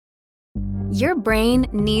Your brain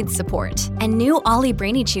needs support, and new Ollie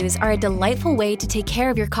Brainy Chews are a delightful way to take care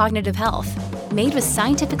of your cognitive health. Made with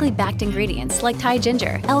scientifically backed ingredients like Thai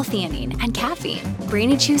ginger, L-theanine, and caffeine,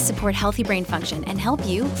 Brainy Chews support healthy brain function and help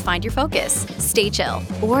you find your focus, stay chill,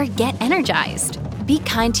 or get energized. Be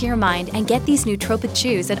kind to your mind and get these nootropic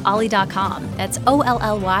chews at ollie.com. That's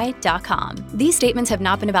OLLY.com. These statements have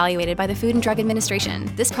not been evaluated by the Food and Drug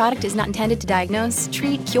Administration. This product is not intended to diagnose,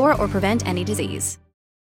 treat, cure, or prevent any disease.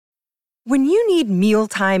 When you need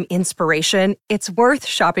mealtime inspiration, it's worth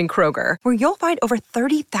shopping Kroger, where you'll find over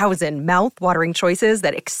 30,000 mouth-watering choices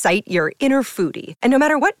that excite your inner foodie. And no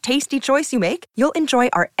matter what tasty choice you make, you'll enjoy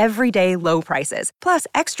our everyday low prices, plus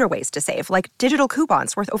extra ways to save, like digital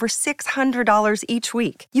coupons worth over $600 each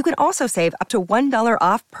week. You can also save up to $1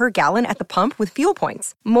 off per gallon at the pump with fuel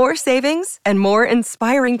points. More savings and more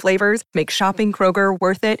inspiring flavors make shopping Kroger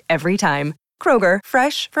worth it every time. Kroger,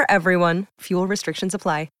 fresh for everyone. Fuel restrictions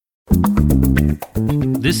apply.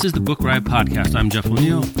 This is the Book Riot Podcast. I'm Jeff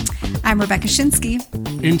O'Neill. I'm Rebecca Shinsky.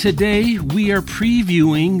 And today we are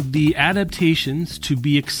previewing the adaptations to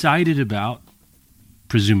be excited about,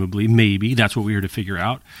 presumably, maybe, that's what we're here to figure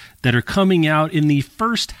out, that are coming out in the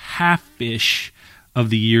first half-ish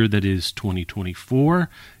of the year that is 2024.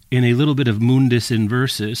 In a little bit of mundus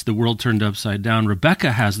inversus, the world turned upside down,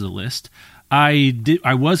 Rebecca has the list. I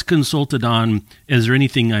was consulted on, is there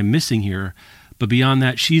anything I'm missing here? But beyond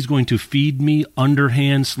that, she's going to feed me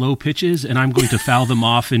underhand slow pitches, and I'm going to foul them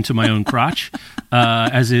off into my own crotch,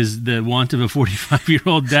 as is the wont of a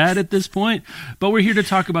 45-year-old dad at this point. But we're here to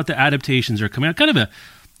talk about the adaptations that are coming out. Kind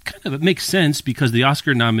of it makes sense because the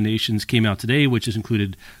Oscar nominations came out today, which has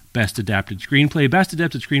included Best Adapted Screenplay. Best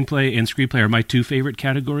Adapted Screenplay and Screenplay are my two favorite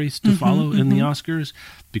categories to follow in the Oscars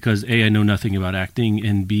because A, I know nothing about acting,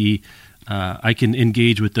 and B, I can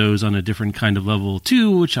engage with those on a different kind of level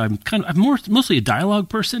too, which I'm mostly a dialogue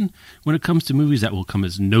person when it comes to movies. That will come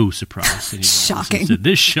as no surprise to anyone Shocking. to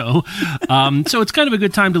this show. So it's kind of a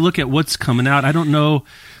good time to look at what's coming out. I don't know.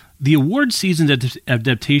 The award season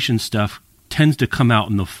adaptation stuff tends to come out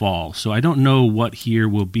in the fall, so I don't know what here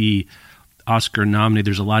will be Oscar nominated.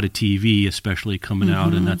 There's a lot of TV especially coming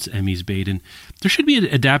out, and that's Emmys bait. And there should be an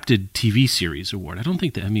adapted TV series award. I don't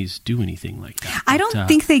think the Emmys do anything like that. I don't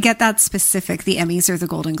think they get that specific, the Emmys or the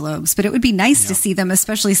Golden Globes, but it would be nice to see them,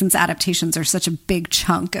 especially since adaptations are such a big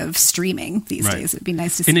chunk of streaming these days. It would be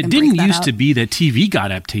nice to see them. And it didn't used to be that TV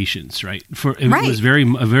got adaptations, right? It was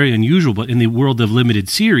very unusual, but in the world of limited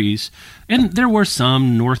series, and there were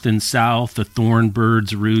some North and South, The Thorn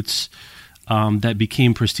Birds, Roots, that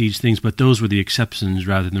became prestige things, but those were the exceptions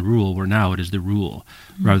rather than the rule, where now it is the rule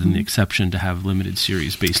rather than the exception to have limited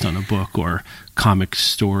series based on a book or comic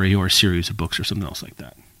story or a series of books or something else like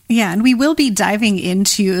that. Yeah, and we will be diving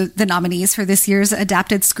into the nominees for this year's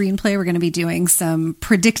adapted screenplay. We're going to be doing some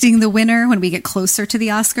predicting the winner when we get closer to the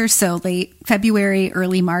Oscars. So late February,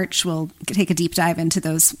 early March, we'll take a deep dive into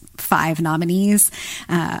those 5 nominees.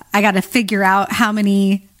 I got to figure out how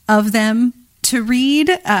many of them to read.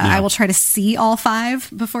 I will try to see all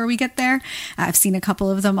 5 before we get there. I've seen a couple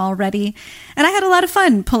of them already, and I had a lot of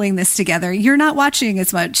fun pulling this together. You're not watching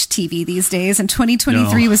as much TV these days, and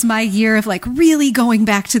 2023 was my year of like really going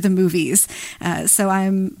back to the movies. So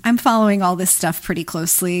I'm following all this stuff pretty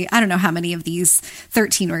closely. I don't know how many of these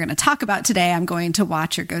 13 we're going to talk about today I'm going to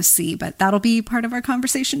watch or go see, but that'll be part of our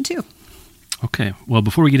conversation too. Okay. Well,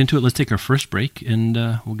 before we get into it, let's take our first break, and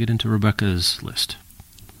we'll get into Rebecca's list.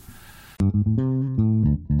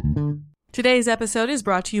 Today's episode is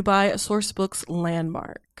brought to you by Sourcebooks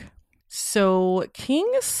Landmark. So King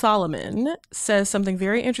Solomon says something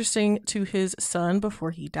very interesting to his son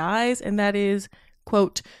before he dies, and that is,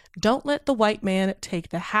 quote, "Don't let the white man take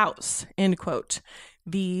the house," end quote.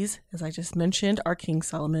 These, as I just mentioned, are King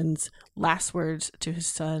Solomon's last words to his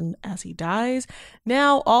son as he dies.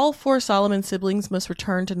 Now, all 4 Solomon siblings must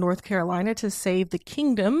return to North Carolina to save the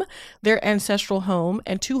kingdom, their ancestral home,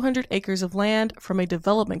 and 200 acres of land from a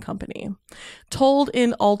development company. Told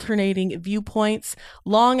in alternating viewpoints,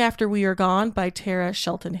 Long After We Are Gone by Tara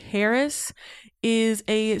Shelton Harris is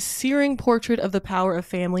a searing portrait of the power of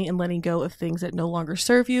family and letting go of things that no longer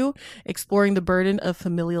serve you, exploring the burden of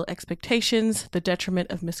familial expectations, the detriment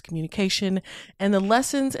of miscommunication, and the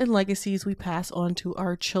lessons and legacies we pass on to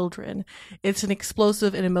our children. It's an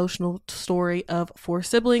explosive and emotional story of 4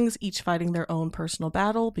 siblings, each fighting their own personal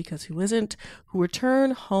battle, because who isn't, who return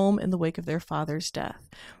home in the wake of their father's death.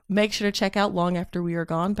 Make sure to check out Long After We Are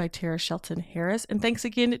Gone by Tara Shelton Harris, and thanks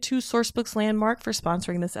again to Sourcebooks Landmark for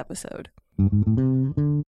sponsoring this episode.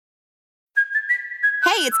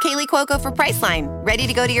 Hey, it's Kaylee Cuoco for Priceline. Ready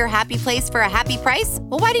to go to your happy place for a happy price?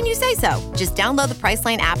 Well, why didn't you say so? Just download the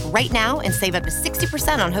Priceline app right now and save up to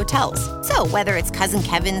 60% on hotels. So whether it's Cousin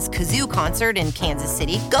Kevin's Kazoo Concert in Kansas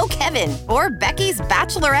City, go Kevin, or Becky's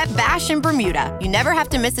Bachelorette Bash in Bermuda, you never have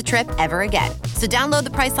to miss a trip ever again. So download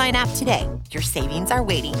the Priceline app today. Your savings are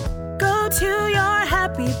waiting. Go to your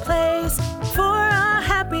happy place for a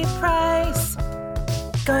happy price.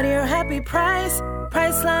 Go to your happy price,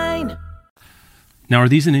 Priceline. Now, are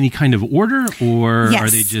these in any kind of order, or Yes. are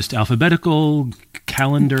they just alphabetical,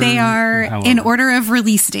 calendar? They are in order of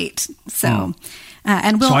release date. So,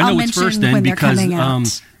 and So I know I'll it's mention first then when they're because coming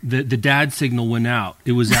out. the dad signal went out.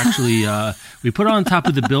 It was actually we put it on top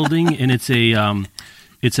of the building, and it's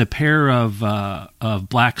a pair of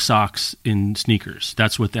black socks in sneakers.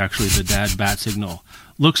 That's what actually the dad bat signal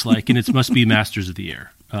looks like, and it must be Masters of the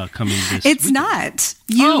Air coming this. It's week. not.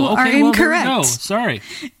 You are Well, there we incorrect. go. Sorry.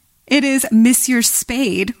 It is Monsieur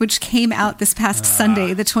Spade, which came out this past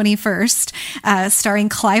Sunday, the 21st, starring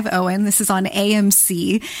Clive Owen. This is on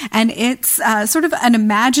AMC. And it's sort of an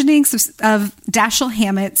imagining of Dashiell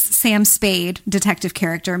Hammett's Sam Spade detective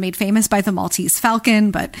character, made famous by The Maltese Falcon,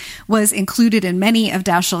 but was included in many of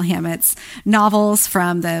Dashiell Hammett's novels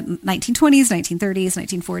from the 1920s, 1930s,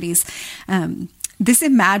 1940s. This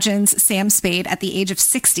imagines Sam Spade at the age of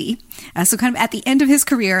 60, so kind of at the end of his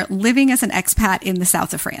career, living as an expat in the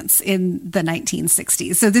south of France in the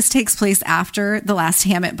 1960s. So this takes place after the last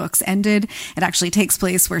Hammett books ended. It actually takes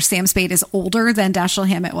place where Sam Spade is older than Dashiell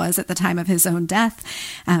Hammett was at the time of his own death.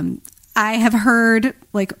 I have heard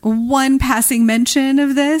like one passing mention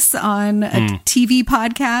of this on a TV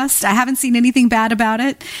podcast. I haven't seen anything bad about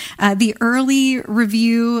it. The early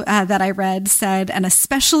review that I read said an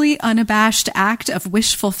especially unabashed act of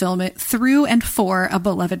wish fulfillment through and for a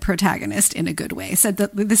beloved protagonist in a good way. Said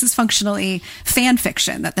that this is functionally fan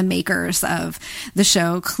fiction, that the makers of the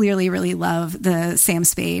show clearly really love the Sam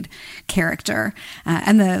Spade character.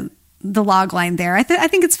 And the log line there. I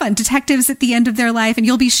think it's fun. Detectives at the end of their life, and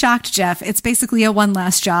you'll be shocked, Jeff. It's basically a one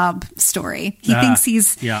last job story. He thinks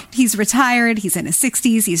he's retired. He's in his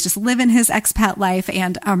 60s. He's just living his expat life,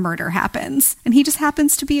 and a murder happens. And he just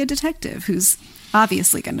happens to be a detective who's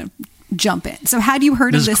obviously going to jump in. So had you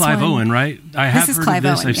heard of this one? This is Clive Owen, right? I have heard Clive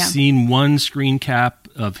of this. Owen, I've seen one screen cap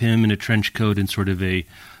of him in a trench coat and sort of a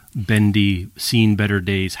bendy, seen better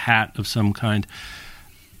days hat of some kind.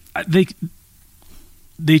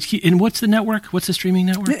 And what's the network? What's the streaming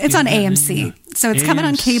network? It's on AMC. So it's coming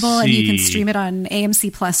on cable, and you can AMC. stream it on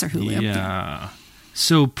AMC Plus or Hulu. Yeah.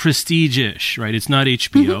 So prestige-ish, right? It's not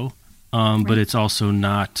HBO, but it's also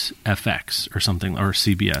not FX or something, or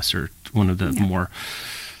CBS or one of the more...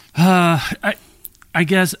 I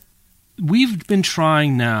guess we've been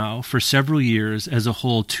trying now for several years as a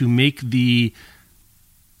whole to make the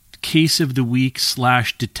case of the week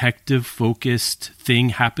 / detective-focused thing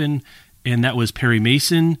happen. And that was Perry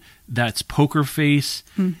Mason, that's Poker Face,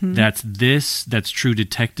 that's True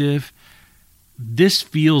Detective. This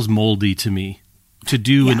feels moldy to me. To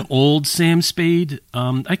do an old Sam Spade,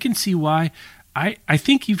 I can see why. I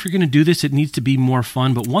think if you're going to do this, it needs to be more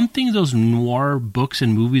fun. But one thing those noir books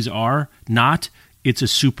and movies are not, it's a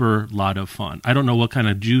super lot of fun. I don't know what kind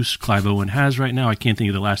of juice Clive Owen has right now. I can't think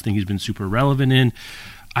of the last thing he's been super relevant in.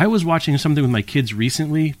 I was watching something with my kids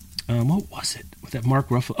recently. What was it? With that Mark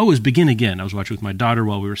Ruffalo? Oh, it was Begin Again. I was watching with my daughter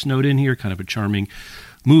while we were snowed in here. Kind of a charming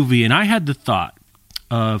movie. And I had the thought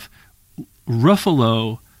of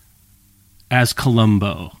Ruffalo as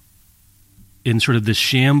Columbo in sort of this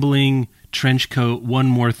shambling trench coat, one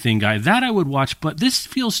more thing guy. That I would watch, but this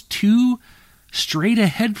feels too straight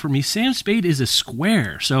ahead for me. Sam Spade is a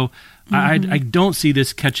square. So I don't see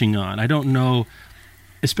this catching on. I don't know...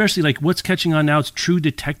 Especially like what's catching on now, it's True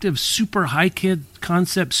Detective, super high kid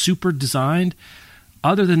concept, super designed.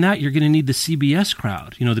 Other than that, you're going to need the CBS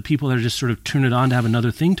crowd, the people that are just sort of turn it on to have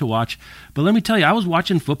another thing to watch. But let me tell you, I was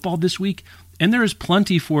watching football this week, and there is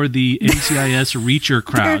plenty for the NCIS reacher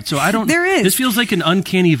crowd. So I don't. There is. This feels like an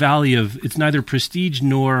uncanny valley of it's neither prestige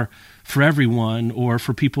nor for everyone or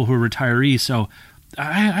for people who are retirees. So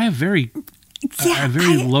I have very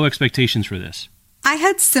low expectations for this. I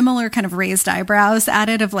had similar kind of raised eyebrows at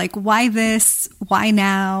it of like, why this? Why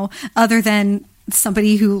now? Other than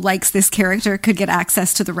somebody who likes this character could get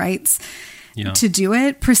access to the rights to do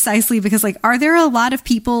it, precisely because like, are there a lot of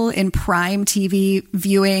people in prime TV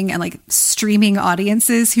viewing and like streaming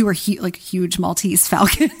audiences who are huge Maltese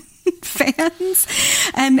Falcon fans?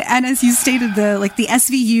 And as you stated, the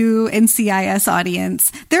SVU NCIS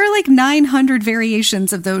audience, there are like 900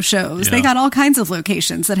 variations of those shows. They got all kinds of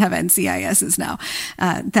locations that have NCISs now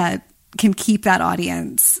that can keep that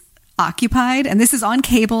audience occupied. And this is on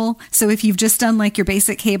cable. So if you've just done like your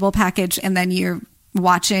basic cable package and then you're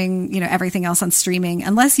watching, everything else on streaming,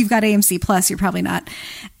 unless you've got AMC Plus, you're probably not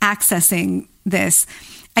accessing this.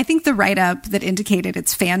 I think the write-up that indicated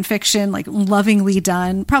it's fan fiction, like lovingly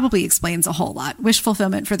done, probably explains a whole lot. Wish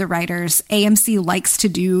fulfillment for the writers. AMC likes to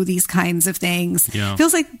do these kinds of things. Yeah.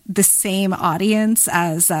 Feels like the same audience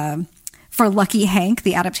as for Lucky Hank,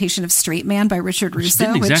 the adaptation of Straight Man by Richard Russo.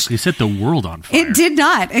 Didn't exactly set the world on fire. It did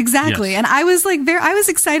not, exactly. Yes. And I was I was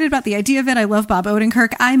excited about the idea of it. I love Bob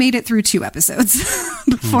Odenkirk. I made it through 2 episodes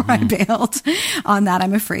before I bailed on that.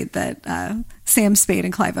 I'm afraid that Sam Spade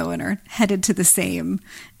and Clive Owen are headed to the same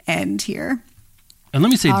end here. And let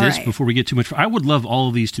me say this before we get too much. I would love all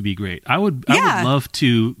of these to be great. I would love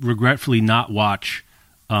to regretfully not watch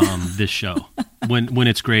this show when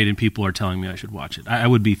it's great and people are telling me I should watch it. I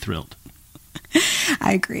would be thrilled.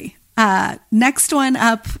 I agree. Next one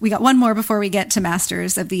up, we got one more before we get to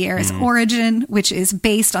Masters of the Air, is Origin, which is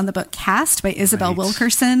based on the book Cast by Isabel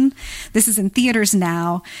Wilkerson. This is in theaters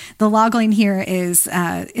now. The logline here is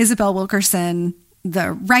Isabel Wilkerson,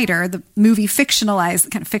 the writer. The movie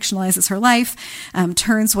fictionalizes her life,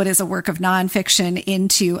 turns what is a work of nonfiction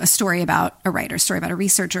into a story about a writer, story about a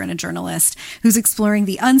researcher and a journalist who's exploring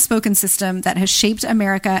the unspoken system that has shaped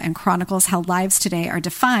America and chronicles how lives today are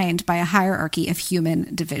defined by a hierarchy of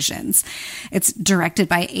human divisions. It's directed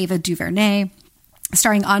by Ava DuVernay,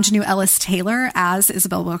 starring Anjanou Ellis-Taylor as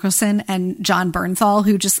Isabel Wilkerson and John Bernthal,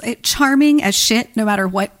 who just charming as shit no matter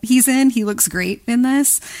what he's in. He looks great in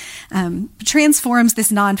this. Transforms this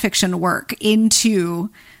nonfiction work into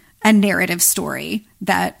a narrative story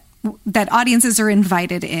that audiences are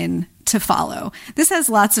invited in to follow. This has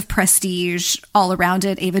lots of prestige all around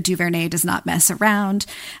it. Ava DuVernay does not mess around.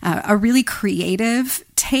 A really creative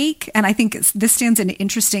take, and I think this stands in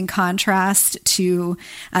interesting contrast to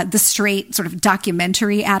the straight sort of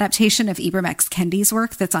documentary adaptation of Ibram X. Kendi's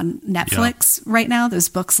work that's on Netflix right now. Those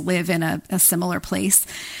books live in a similar place.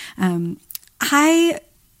 I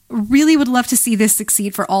really would love to see this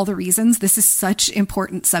succeed for all the reasons. This is such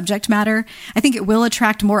important subject matter. I think it will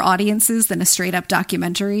attract more audiences than a straight up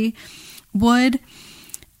documentary would.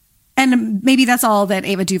 And maybe that's all that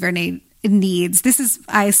Ava DuVernay needs. This is,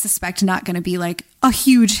 I suspect, not going to be like a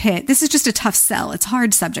huge hit. This is just a tough sell. It's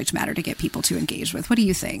hard subject matter to get people to engage with. What do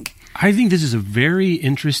you think? I think this is a very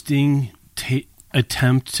interesting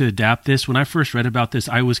attempt to adapt this. When I first read about this,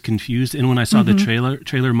 I was confused, and when I saw the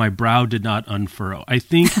trailer, my brow did not unfurrow. I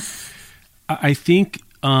think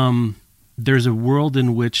there's a world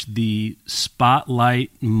in which the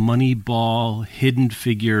spotlight, Moneyball, Hidden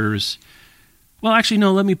Figures. Well, actually,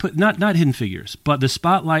 no. Let me put not Hidden Figures, but the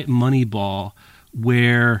spotlight, Moneyball,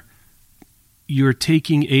 where you're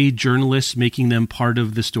taking a journalist, making them part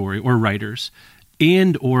of the story, or writers,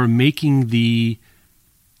 and or making the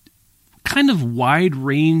kind of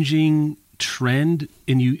wide-ranging trend,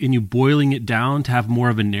 and you boiling it down to have more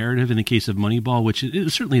of a narrative. In the case of Moneyball, which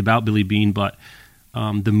is certainly about Billy Beane, but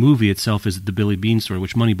the movie itself is the Billy Beane story,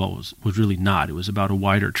 which Moneyball was really not. It was about a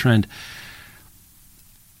wider trend.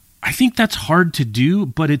 I think that's hard to do,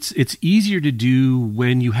 but it's easier to do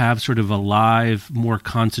when you have sort of a live, more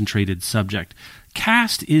concentrated subject.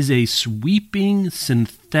 Cast is a sweeping,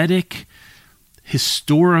 synthetic,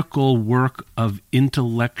 historical work of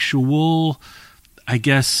intellectual, I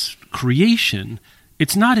guess, creation.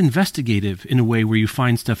 It's not investigative in a way where you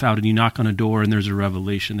find stuff out and you knock on a door and there's a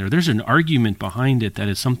revelation there. There's an argument behind it that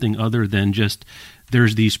is something other than just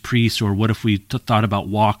there's these priests, or what if we thought about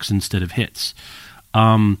walks instead of hits.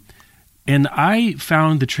 And I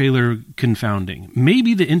found the trailer confounding.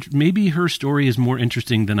 Maybe her story is more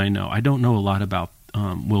interesting than I know. I don't know a lot about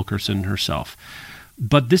Wilkerson herself.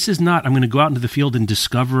 But this is not, I'm going to go out into the field and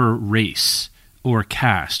discover race or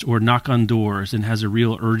caste or knock on doors, and has a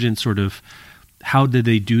real urgent sort of how did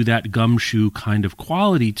they do that gumshoe kind of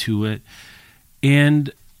quality to it.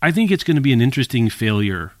 And I think it's going to be an interesting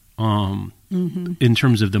failure in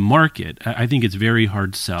terms of the market. I think it's very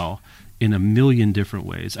hard to sell in a million different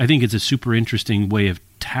ways. I think it's a super interesting way of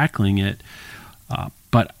tackling it.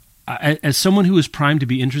 But as someone who is primed to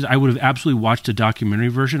be interested, I would have absolutely watched a documentary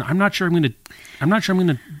version. I'm not sure I'm going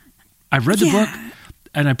to. I've read the book,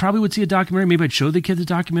 and I probably would see a documentary. Maybe I'd show the kids a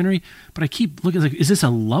documentary. But I keep looking like, is this a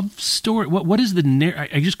love story? What is the?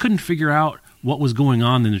 I just couldn't figure out what was going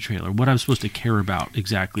on in the trailer. What I was supposed to care about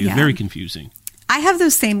exactly. It's very confusing. I have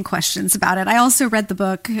those same questions about it. I also read the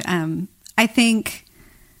book. I think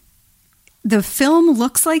the film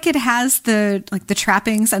looks like it has the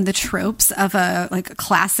trappings and the tropes of a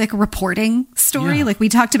classic reporting story. Yeah. Like we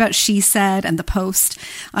talked about She Said and The Post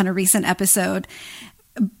on a recent episode.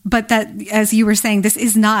 But that, as you were saying, this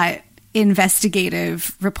is not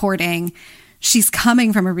investigative reporting. She's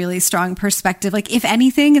coming from a really strong perspective. Like, if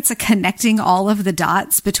anything, it's a connecting all of the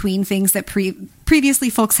dots between things that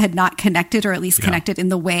previously folks had not connected, or at least connected in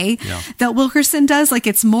the way that Wilkerson does. Like,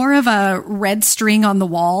 it's more of a red string on the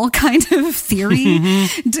wall kind of theory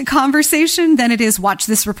conversation than it is watch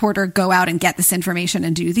this reporter go out and get this information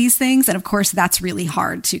and do these things. And of course, that's really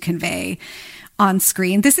hard to convey on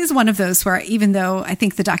screen. This is one of those where, even though I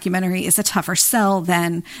think the documentary is a tougher sell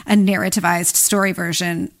than a narrativized story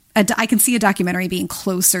version, I can see a documentary being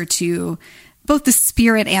closer to both the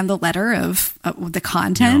spirit and the letter of the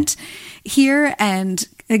content here, and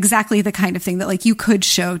exactly the kind of thing that, like, you could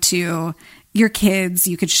show to your kids,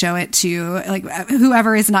 you could show it to, like,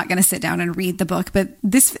 whoever is not going to sit down and read the book. But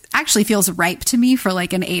this actually feels ripe to me for,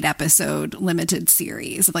 like, an 8-episode limited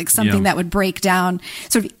series, like something that would break down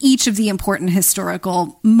sort of each of the important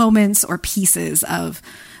historical moments or pieces of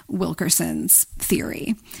Wilkerson's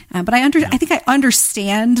theory. But I think I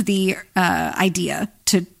understand the idea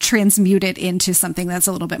to transmute it into something that's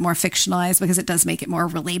a little bit more fictionalized, because it does make it more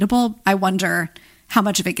relatable. I wonder how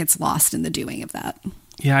much of it gets lost in the doing of that.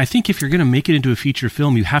 Yeah, I think if you're going to make it into a feature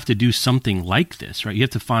film, you have to do something like this, right? You have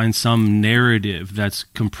to find some narrative that's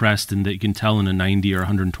compressed and that you can tell in a 90 or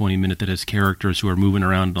 120 minute that has characters who are moving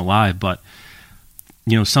around and alive. But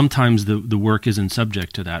you know, sometimes the work isn't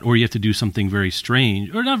subject to that, or you have to do something very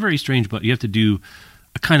strange, or not very strange, but you have to do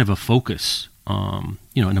a kind of a focus, in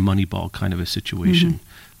a Moneyball kind of a situation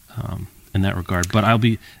in that regard. But I'll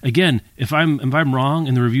be, again, if I'm wrong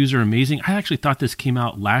and the reviews are amazing, I actually thought this came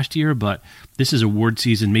out last year, but this is award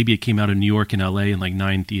season. Maybe it came out in New York and LA in like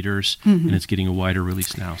 9 theaters, and it's getting a wider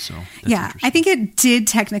release now. So that's I think it did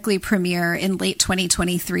technically premiere in late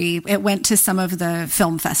 2023. It went to some of the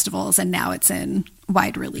film festivals, and now it's in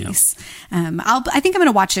wide release. I think I'm going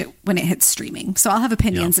to watch it when it hits streaming, so I'll have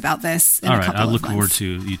opinions about this in a couple of months. I'll look forward to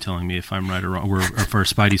you telling me if I'm right or wrong, or if our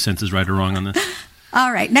Spidey sense is right or wrong on this.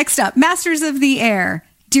 All right, next up, Masters of the Air.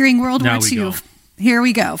 During World War II, here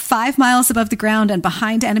we go. 5 miles above the ground and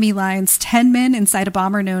behind enemy lines, 10 men inside a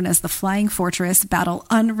bomber known as the Flying Fortress battle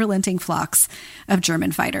unrelenting flocks of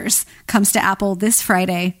German fighters. Comes to Apple this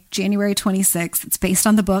Friday, January 26th. It's based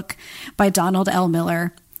on the book by Donald L.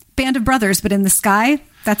 Miller. Band of brothers, but in the sky.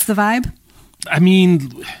 That's the vibe. I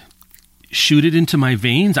mean, shoot it into my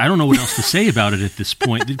veins. I don't know what else to say about it at this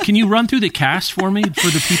point. Can you run through the cast for me, for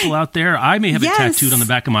the people out there? I may have it tattooed on the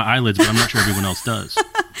back of my eyelids, but I'm not sure everyone else does.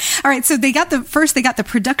 All right, so they got the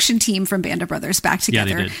production team from Band of Brothers back together.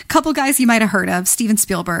 Yeah, they did. Couple guys you might have heard of: Steven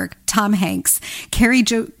Spielberg, Tom Hanks,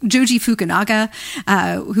 Joji Fukunaga,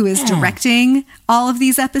 who is directing all of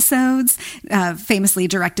these episodes. Famously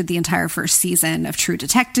directed the entire first season of True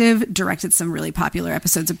Detective. Directed some really popular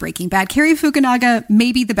episodes of Breaking Bad. Cary Fukunaga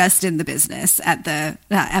may be the best in the business at the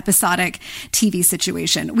episodic TV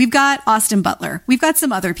situation. We've got Austin Butler. We've got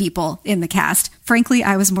some other people in the cast. Frankly,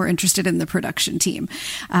 I was more interested in the production team.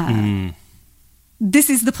 This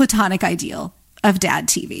is the platonic ideal of dad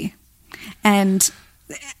TV, and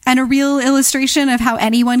a real illustration of how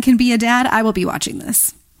anyone can be a dad. I will be watching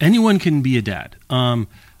this. Anyone can be a dad.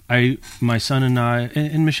 My son and I,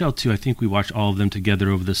 and Michelle too, I think we watched all of them together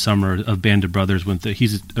over the summer of Band of Brothers.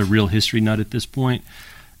 He's a real history nut at this point.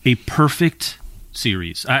 A perfect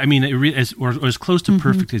series. I mean, as close to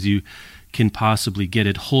perfect as you can possibly get.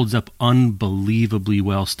 It holds up unbelievably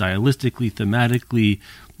well stylistically, thematically,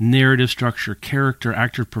 narrative structure, character,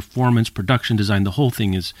 actor performance, production design. The whole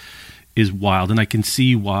thing is wild, and I can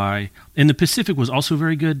see why. And the Pacific was also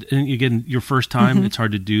very good. And again, your first time, it's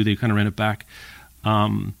hard to do. They kind of ran it back.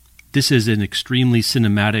 This is an extremely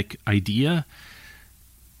cinematic idea.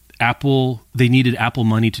 They needed Apple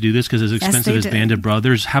money to do this because as expensive as Band of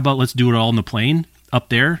Brothers. How about let's do it all in the plane up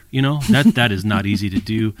there? You know, that is not easy to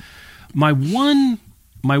do. My one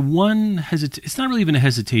it's not really even a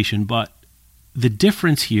hesitation, but the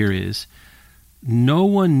difference here is no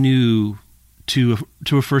one knew to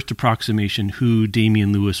a first approximation who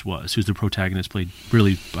Damian Lewis was, who's the protagonist, played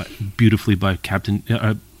really beautifully by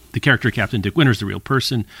the character Captain Dick Winters, the real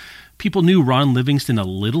person. People knew Ron Livingston a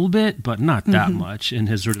little bit, but not that much, and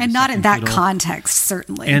has sort of not in that context,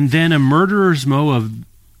 certainly. And then a murderer's mow of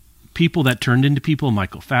people that turned into people: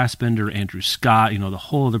 Michael Fassbender, Andrew Scott, the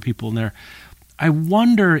whole other people in there. I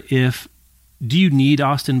wonder do you need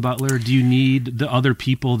Austin Butler? Do you need the other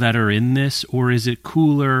people that are in this, or is it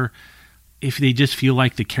cooler if they just feel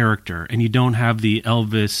like the character and you don't have the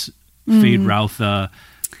Elvis Fade Routha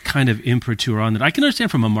kind of imprimatur on that? I can understand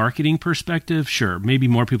from a marketing perspective, sure, maybe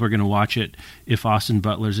more people are going to watch it if Austin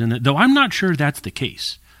Butler's in it, though I'm not sure that's the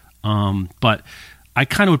case. But I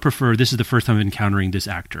kind of would prefer, this is the first time I'm encountering this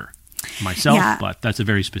actor. myself, Yeah. but that's a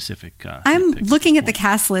very specific. I'm nitpick. looking at the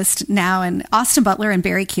cast list now, and Austin Butler and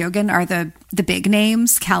Barry Keoghan are the big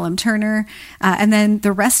names, Callum Turner. And then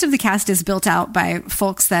the rest of the cast is built out by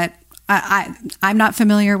folks that I'm not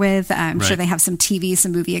familiar with. I'm sure Right. they have some TV,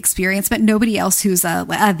 some movie experience, but nobody else who's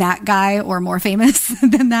that guy or more famous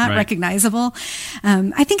than that, Right. recognizable.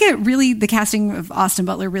 I think the casting of Austin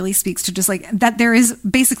Butler really speaks to just like that there is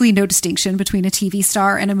basically no distinction between a TV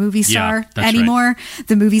star and a movie star that's right. anymore.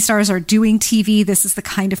 The movie stars are doing TV. This is the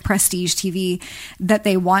kind of prestige TV that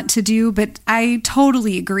they want to do. But I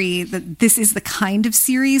totally agree that this is the kind of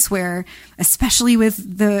series where, especially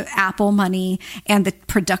with the Apple money and the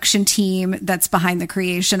production team that's behind the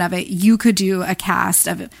creation of it, you could do a cast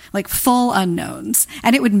of like full unknowns,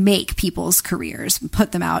 and it would make people's careers,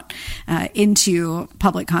 put them out into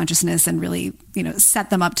public consciousness, and really, set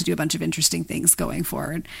them up to do a bunch of interesting things going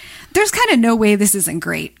forward. There's kind of no way this isn't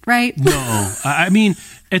great, right? No, I mean,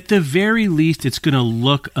 at the very least, it's going to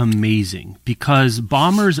look amazing because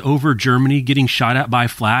bombers over Germany getting shot at by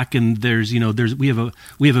flak, and we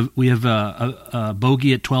have a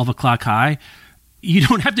bogey at 12 o'clock high. You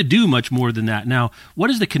don't have to do much more than that. Now, what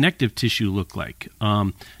does the connective tissue look like?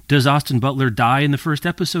 Does Austin Butler die in the first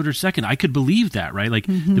episode or second? I could believe that, right? Like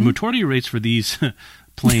the mortality rates for these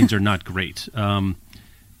planes are not great.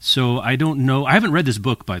 So I don't know. I haven't read this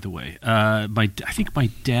book, by the way. I think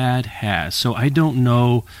my dad has. So I don't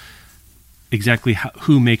know exactly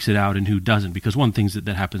who makes it out and who doesn't. Because one thing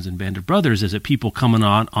that happens in Band of Brothers is that people coming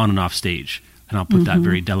on and off stage. And I'll put that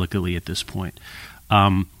very delicately at this point.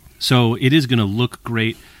 So it is going to look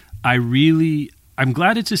great. I'm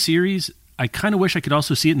glad it's a series. I kind of wish I could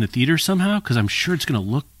also see it in the theater somehow because I'm sure it's going to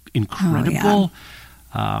look incredible.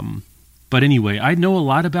 But anyway, I know a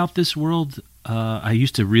lot about this world. I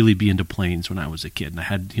used to really be into planes when I was a kid, and I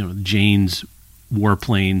had Jane's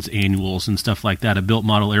warplanes annuals and stuff like that. I built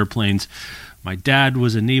model airplanes. My dad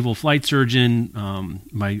was a naval flight surgeon.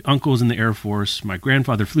 My uncle was in the Air Force. My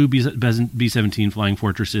grandfather flew B-17 Flying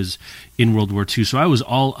Fortresses in World War II. So I was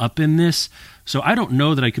all up in this. So I don't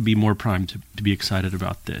know that I could be more primed to be excited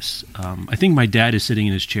about this. I think my dad is sitting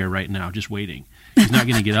in his chair right now, just waiting. He's not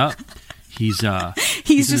going to get up. He's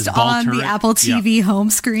just on the Apple TV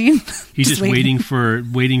home screen. He's just waiting for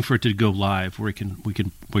it to go live where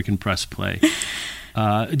we can press play. Do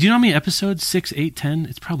you know how many episodes? 6, 8, 10?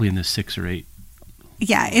 It's probably in the 6 or 8.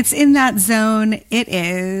 Yeah, it's in that zone. It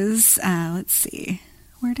is, let's see.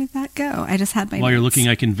 Where did that go? I just had my While notes. you're looking,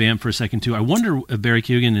 I can vamp for a second, too. I wonder if Barry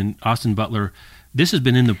Keoghan and Austin Butler, this has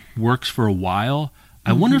been in the works for a while.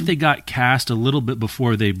 I wonder if they got cast a little bit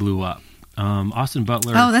before they blew up. Austin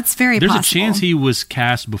Butler. Oh, that's very possible. possible. There's a chance he was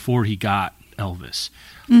cast before he got Elvis.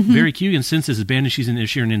 Barry Keoghan, since this is Banshees and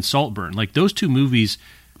Inisherin and Saltburn, like those two movies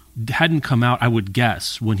hadn't come out, I would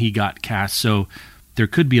guess, when he got cast. So there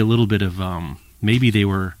could be a little bit of maybe they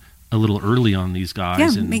were a little early on these guys.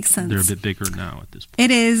 Yeah, and makes sense. They're a bit bigger now at this point. It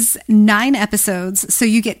is 9 episodes, so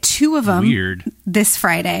you get 2 of them this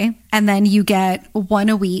Friday, and then you get 1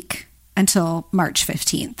 a week until March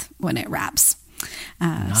 15th when it wraps.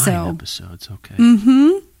 9 episodes, okay.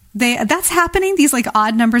 That's happening. These like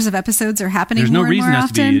odd numbers of episodes are happening. There's no more and reason more it has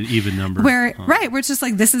often, to be an even number. Where it's just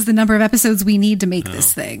like this is the number of episodes we need to make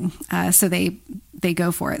this thing. So they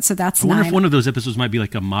go for it. So that's. I wonder 9. if one of those episodes might be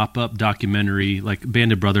like a mop-up documentary. Like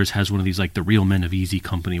Band of Brothers has one of these, like the Real Men of Easy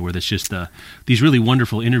Company, where there's just these really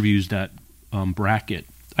wonderful interviews that bracket.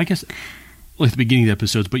 I guess. At the beginning of the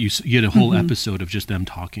episodes, but you get a whole episode of just them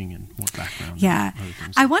talking and more background. Yeah.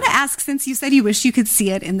 I want to ask, since you said you wish you could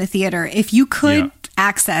see it in the theater, if you could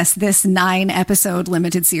access this 9-episode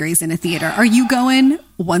limited series in a theater, are you going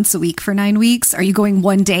once a week for 9 weeks? Are you going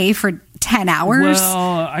one day for 10 hours? Well,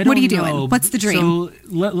 I don't know. What are you doing? What's the dream? So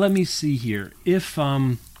let me see here. If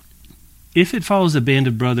it follows the Band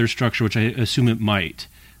of Brothers structure, which I assume it might,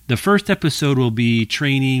 the first episode will be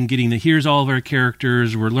training, here's all of our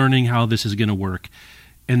characters, we're learning how this is going to work.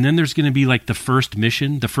 And then there's going to be like the first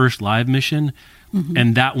mission, the first live mission,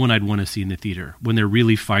 and that one I'd want to see in the theater when they're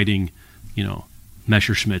really fighting,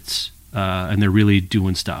 Messerschmitts, and they're really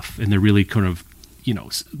doing stuff, and they're really kind of,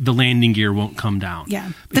 the landing gear won't come down.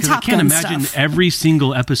 Yeah, because the Top I can't Gun imagine stuff. every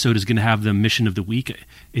single episode is going to have the mission of the week.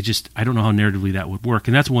 I don't know how narratively that would work,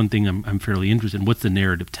 and that's one thing I'm fairly interested in. What's the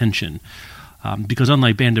narrative tension? Because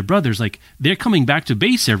unlike Band of Brothers, like they're coming back to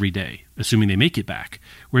base every day, assuming they make it back.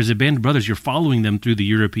 Whereas at Band of Brothers, you're following them through the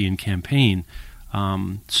European campaign.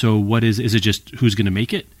 So what is it just who's going to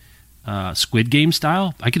make it? Squid Game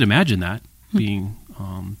style? I could imagine that being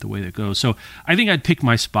the way that goes. So I think I'd pick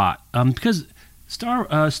my spot because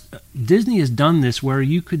Disney has done this where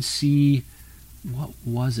you could see, what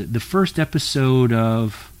was it? The first episode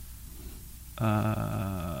of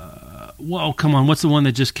well, come on, what's the one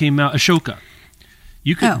that just came out? Ashoka.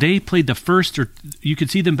 They played the first, or you could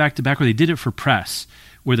see them back to back, where they did it for press,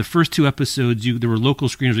 where the first 2 episodes, there were local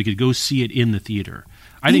screeners, we could go see it in the theater.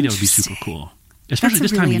 I think that would be super cool, especially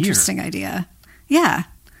this time of year. That's a really interesting idea. Yeah,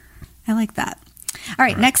 I like that. All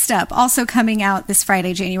right, next up, also coming out this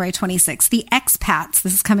Friday, January 26th, The Expats.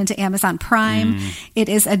 This is coming to Amazon Prime. It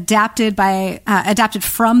is adapted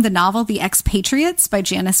from the novel The Expatriates by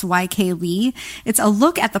Janice Y.K. Lee. It's a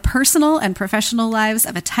look at the personal and professional lives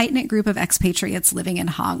of a tight-knit group of expatriates living in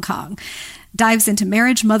Hong Kong. Dives into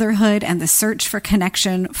marriage, motherhood, and the search for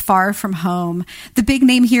connection far from home. The big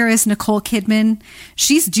name here is Nicole Kidman.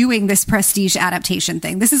 She's doing this prestige adaptation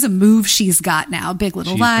thing. This is a move she's got now. Big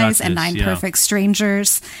Little Lies and Nine Perfect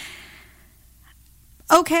Strangers.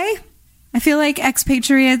 Okay. I feel like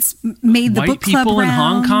Expatriates made the book club rounds. White people in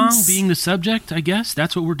Hong Kong being the subject, I guess.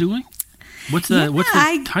 That's what we're doing? What's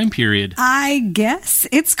the time period? I guess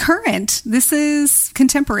it's current. This is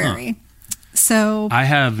contemporary. So I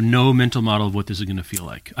have no mental model of what this is going to feel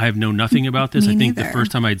like. I have known nothing about this. I think the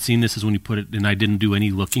first time I'd seen this is when you put it, and I didn't do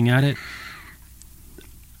any looking at it.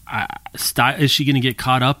 Is she going to get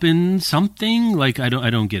caught up in something? Like, I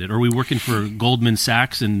don't get it. Are we working for Goldman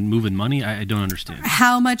Sachs and moving money? I don't understand.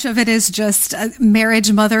 How much of it is just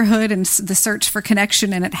marriage, motherhood, and the search for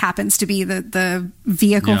connection, and it happens to be the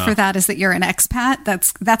vehicle for that is that you're an expat?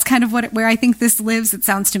 That's kind of where I think this lives. It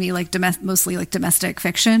sounds to me like mostly like domestic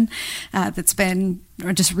fiction that's been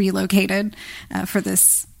just relocated for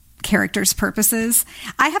this characters' purposes.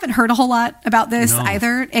 I haven't heard a whole lot about this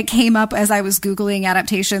either. It came up as I was Googling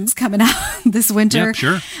adaptations coming out this winter. Yep,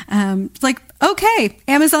 sure. Like, okay,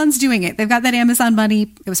 Amazon's doing it. They've got that Amazon money.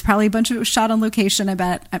 It was probably a bunch of it was shot on location, I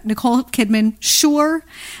bet. Nicole Kidman, sure.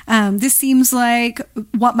 This seems like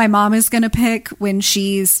what my mom is going to pick when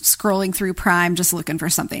she's scrolling through Prime just looking for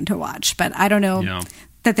something to watch. But I don't know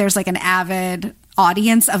that there's like an avid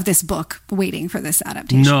audience of this book waiting for this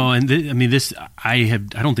adaptation. No, and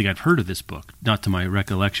I don't think I've heard of this book, not to my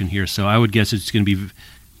recollection here. So I would guess it's going to be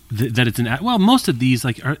that it's most of these,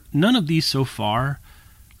 none of these so far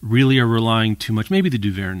really are relying too much. Maybe the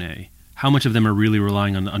Duvernay. How much of them are really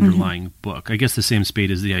relying on the underlying book? I guess the same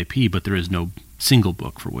spade as the IP, but there is no single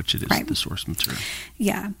book for which it is the source material.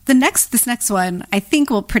 Yeah. This next one, I think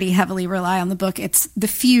will pretty heavily rely on the book. It's The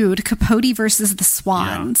Feud, Capote versus the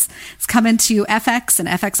Swans. Yeah. It's coming to FX and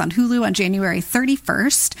FX on Hulu on January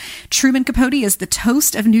 31st. Truman Capote is the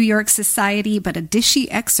toast of New York society, but a dishy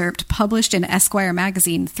excerpt published in Esquire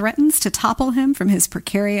magazine threatens to topple him from his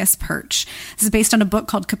precarious perch. This is based on a book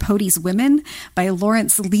called Capote's Women by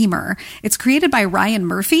Lawrence Lemur. It's created by Ryan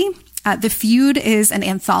Murphy. The Feud is an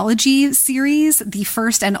anthology series. The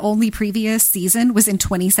first and only previous season was in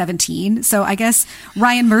 2017. So I guess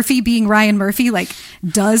Ryan Murphy, being Ryan Murphy,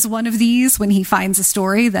 does one of these when he finds a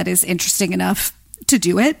story that is interesting enough to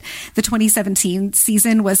do it. The 2017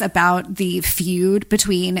 season was about the feud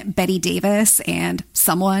between Betty Davis and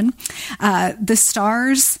someone. The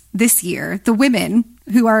stars this year, the women,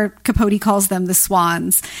 who are, Capote calls them the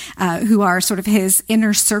Swans, who are sort of his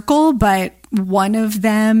inner circle, but one of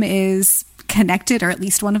them is connected, or at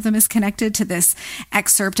least one of them is connected to this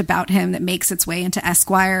excerpt about him that makes its way into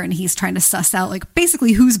Esquire, and he's trying to suss out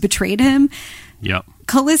basically who's betrayed him. Yep.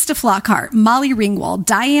 Callista Flockhart, Molly Ringwald,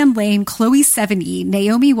 Diane Lane, Chloe Sevigny,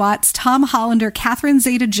 Naomi Watts, Tom Hollander, Catherine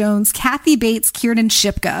Zeta-Jones, Kathy Bates, Kiernan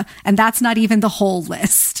Shipka, and that's not even the whole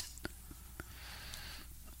list.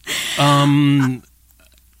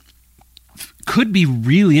 Could be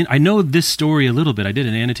really. I know this story a little bit. I did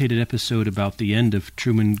an annotated episode about the end of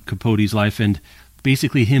Truman Capote's life and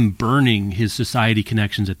basically him burning his society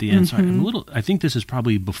connections at the end. So I think this is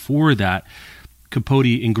probably before that. Capote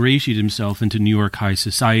ingratiated himself into New York high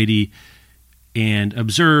society and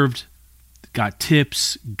observed, got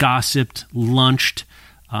tips, gossiped, lunched,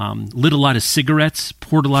 lit a lot of cigarettes,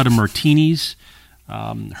 poured a lot of martinis,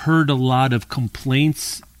 heard a lot of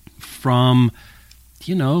complaints from,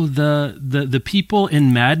 the people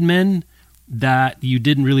in Mad Men that you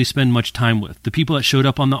didn't really spend much time with. The people that showed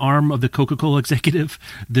up on the arm of the Coca-Cola executive,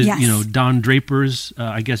 Don Draper's,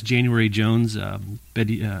 I guess January Jones,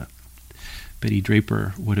 Betty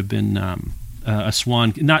Draper would have been a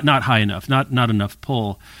swan, not high enough, not enough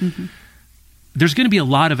pull. Mm-hmm. There's going to be a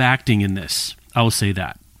lot of acting in this. I will say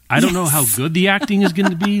that. I don't know how good the acting is going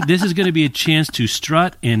to be. This is going to be a chance to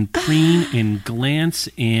strut and preen and glance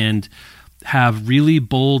and have really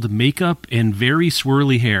bold makeup and very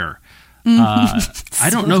swirly hair. I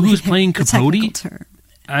don't know who's playing Capote.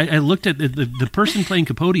 I looked at the person playing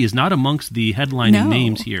Capote is not amongst the headlining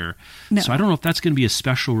names here. No. So I don't know if that's going to be a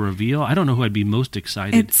special reveal. I don't know who I'd be most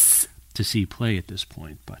excited to see play at this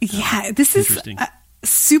point. But this is interesting.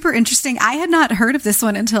 super interesting. I had not heard of this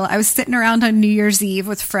one until I was sitting around on New Year's Eve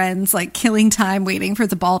with friends, like killing time waiting for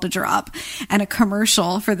the ball to drop. And a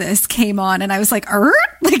commercial for this came on and I was like,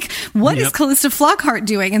 like, what is Callista Flockhart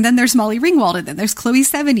doing? And then there's Molly Ringwald and then there's Chloe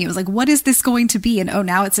Sevigny. I was like, what is this going to be? And oh,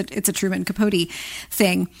 now it's a Truman Capote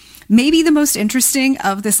thing. Maybe the most interesting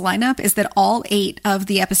of this lineup is that all 8 of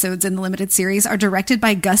the episodes in the limited series are directed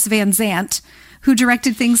by Gus Van Sant, who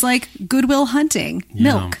directed things like Good Will Hunting,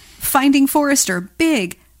 Milk, Finding Forrester,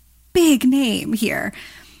 big name here.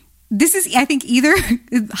 This is, I think, either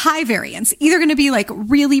high variance, either going to be like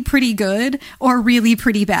really pretty good or really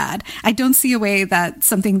pretty bad. I don't see a way that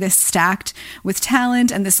something this stacked with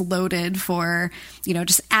talent and this loaded for,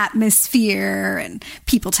 just atmosphere and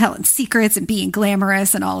people telling secrets and being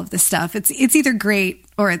glamorous and all of this stuff. It's either great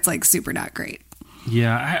or it's like super not great.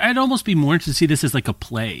 Yeah, I'd almost be more interested to see this as like a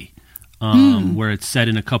play where it's set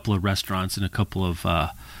in a couple of restaurants and a couple of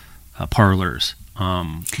parlors.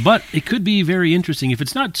 But it could be very interesting if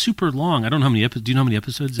it's not super long. I don't know how many episodes. Do you know how many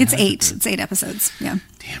episodes? It's 8. It's 8 episodes. Yeah.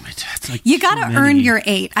 Damn it! It's like you got to earn your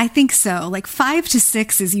 8. I think so. Like 5 to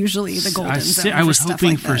 6 is usually the golden zone. I was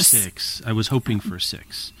hoping for 6. I was hoping for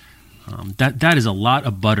 6. That is a lot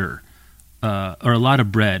of butter, or a lot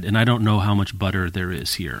of bread, and I don't know how much butter there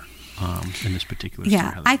is here. In this particular story.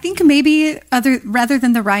 Yeah, I think maybe rather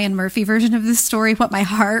than the Ryan Murphy version of this story, what my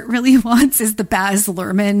heart really wants is the Baz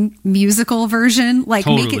Luhrmann musical version. Like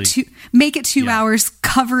totally. make it 2 hours,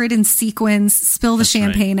 cover it in sequins, spill the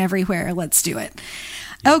champagne everywhere. Let's do it.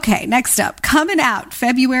 Yeah. Okay, next up, coming out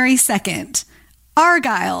February 2nd.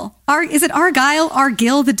 Argyle. Is it Argyle?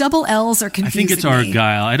 Argyll? The double L's are confusing. I think it's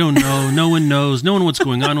Argyle. I don't know. No one knows. No one what's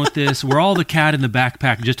going on with this. We're all the cat in the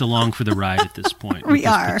backpack just along for the ride at this point. We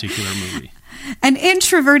are. This particular movie. An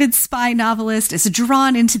introverted spy novelist is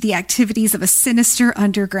drawn into the activities of a sinister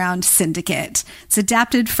underground syndicate. It's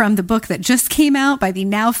adapted from the book that just came out by the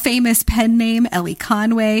now famous pen name Ellie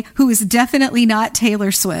Conway, who is definitely not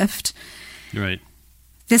Taylor Swift. Right.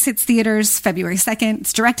 This hits theaters February 2nd.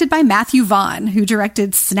 It's directed by Matthew Vaughn, who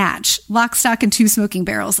directed Snatch, Lock, Stock, and Two Smoking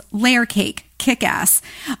Barrels, Layer Cake, Kick-Ass,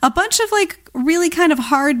 a bunch of like really kind of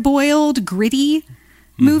hard-boiled, gritty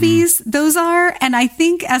movies. Those are. And I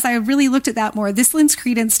think as I really looked at that more, this lends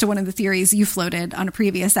credence to one of the theories you floated on a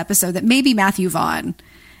previous episode that maybe Matthew Vaughn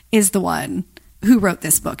is the one who wrote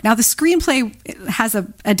this book. Now, the screenplay has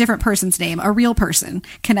a different person's name, a real person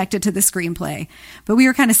connected to the screenplay. But we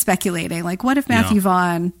were kind of speculating, like, what if Matthew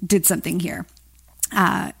Vaughn did something here?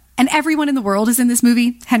 And everyone in the world is in this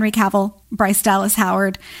movie. Henry Cavill, Bryce Dallas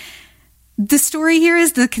Howard. The story here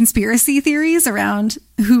is the conspiracy theories around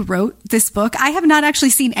who wrote this book. I have not actually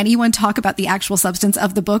seen anyone talk about the actual substance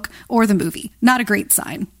of the book or the movie. Not a great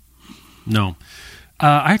sign. No.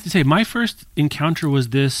 I have to say, my first encounter with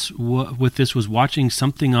this was watching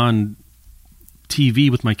something on TV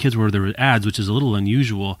with my kids where there were ads, which is a little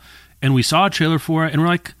unusual. And we saw a trailer for it, and we're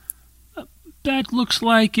like, that looks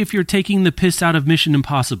like if you're taking the piss out of Mission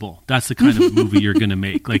Impossible. That's the kind of movie you're going to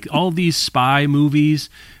make. Like all these spy movies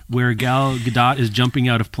where Gal Gadot is jumping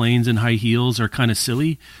out of planes in high heels are kind of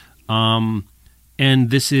silly. And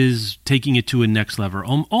this is taking it to a next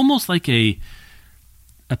level, almost like a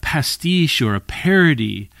pastiche or a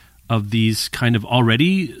parody of these kind of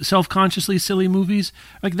already self-consciously silly movies.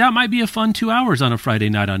 Like that might be a fun 2 hours on a Friday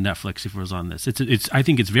night on Netflix if it was on this. I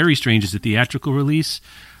think it's very strange as a theatrical release.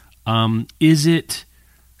 Is it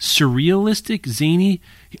surrealistic, zany?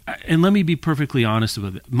 And let me be perfectly honest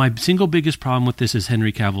with it. My single biggest problem with this is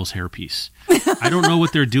Henry Cavill's hairpiece. I don't know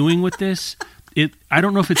what they're doing with this. I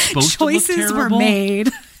don't know if it's supposed to look terrible. Choices were made.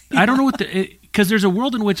 I don't know what because there's a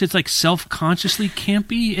world in which it's like self-consciously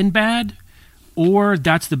campy and bad, or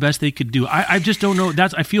that's the best they could do. I just don't know.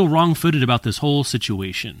 I feel wrong-footed about this whole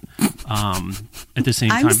situation at the same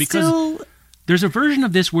time because there's a version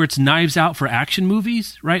of this where it's Knives Out for action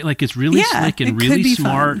movies, right? Like it's really slick and really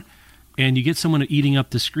smart, and you get someone eating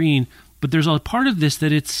up the screen. But there's a part of this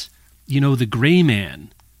that it's the Gray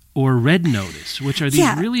Man or Red Notice, which are these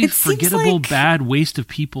really forgettable, bad waste of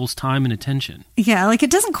people's time and attention. Yeah, like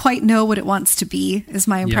it doesn't quite know what it wants to be, is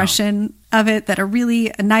my impression of it. That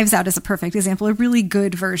Knives Out is a perfect example. A really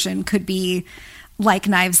good version could be like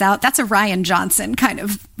Knives Out. That's a Rian Johnson kind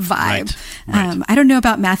of vibe. Right. I don't know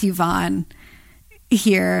about Matthew Vaughn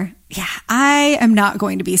here. Yeah, I am not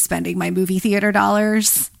going to be spending my movie theater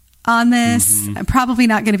dollars on this. I'm probably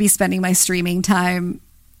not going to be spending my streaming time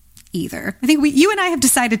either. I think you and I have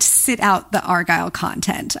decided to sit out the Argyle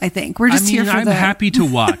content. I think we're just here for I'm happy to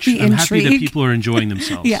watch. I'm happy that people are enjoying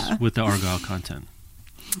themselves with the Argyle content.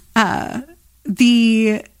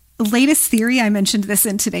 latest theory, I mentioned this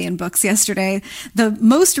in Today in Books yesterday. The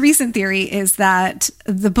most recent theory is that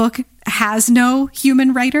the book has no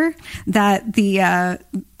human writer, that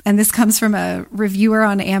and this comes from a reviewer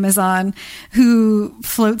on Amazon who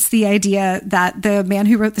floats the idea that the man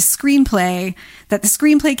who wrote the screenplay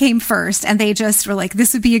came first, and they just were like,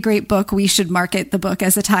 this would be a great book. We should market the book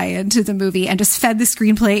as a tie-in to the movie, and just fed the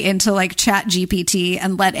screenplay into like Chat GPT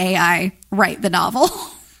and let AI write the novel,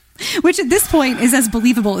 which at this point is as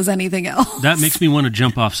believable as anything else. That makes me want to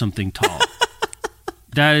jump off something tall.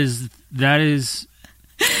 That is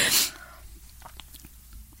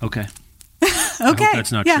okay. Okay. I hope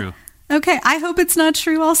that's not true. Okay. I hope it's not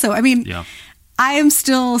true also. I mean, I am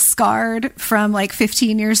still scarred from like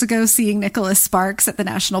 15 years ago seeing Nicholas Sparks at the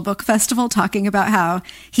National Book Festival talking about how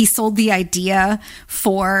he sold the idea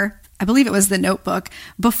for, I believe it was The Notebook,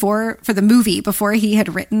 for the movie before he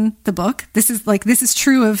had written the book. This is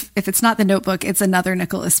true of, if it's not The Notebook, it's another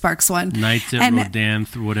Nicholas Sparks one. Nights at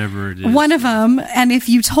Rodanthe, whatever it is. One of them. And if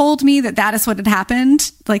you told me that is what had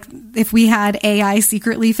happened, like if we had AI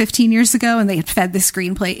secretly 15 years ago and they had fed the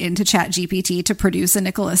screenplay into Chat GPT to produce a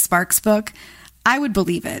Nicholas Sparks book, I would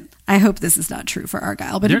believe it. I hope this is not true for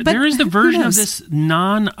Argyle. But there is the version of this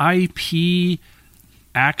non-IP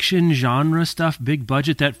action genre stuff, big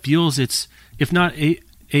budget, that feels it's, if not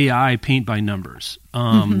AI, paint by numbers.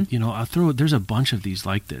 You know, there's a bunch of these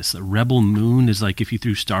like this. Rebel Moon is like if you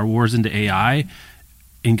threw Star Wars into AI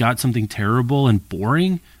and got something terrible and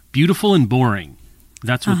boring, beautiful and boring.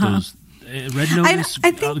 That's what those Red Notice,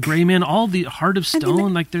 Gray Man, all the Heart of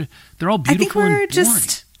Stone, they're all beautiful. I think we're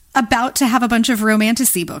just about to have a bunch of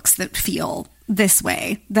romantasy books that feel this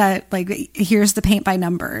way, that like here's the paint by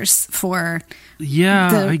numbers for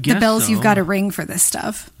the bells you've got to ring for this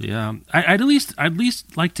stuff. I'd at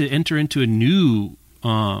least like to enter into a new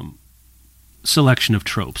selection of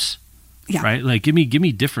tropes. Right, like give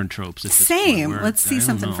me different tropes. Same. Let's see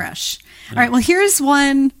something fresh. All right, well, here's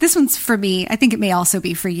one. This one's for me. I think it may also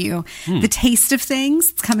be for you. The Taste of Things.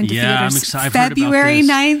 It's coming to theaters I'm excited. February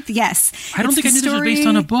 9th. Yes. I don't think I knew this was based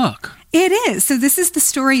on a book. It is. So this is the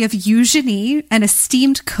story of Eugenie, an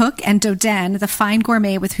esteemed cook, and Dodin, the fine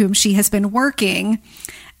gourmet with whom she has been working,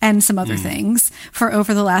 and some other things for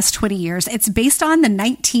over the last 20 years. It's based on the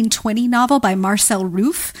 1920 novel by Marcel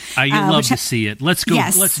Ruff. You'd love to see it. Let's go.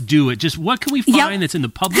 Yes. Let's do it. Just what can we find that's in the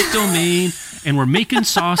public domain, and we're making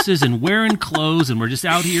sauces and wearing clothes, and we're just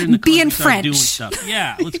out here in the being French doing stuff.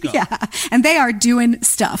 Yeah, let's go. And they are doing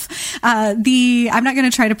stuff. I'm not going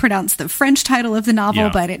to try to pronounce the French title of the novel,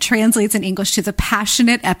 but it translates in English to The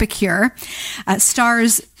Passionate Epicure.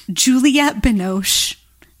 Stars Juliette Binoche.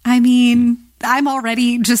 I mean, I'm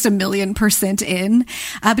already just 1,000,000% in.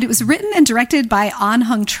 But it was written and directed by An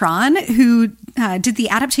Hung Tran, who did the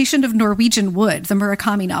adaptation of Norwegian Wood, the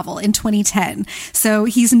Murakami novel, in 2010. So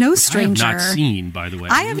he's no stranger. I have not seen, by the way.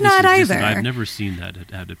 I have not either. I've never seen that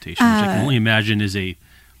adaptation, which I can only imagine it's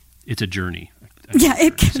a journey.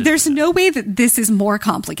 There's no way that this is more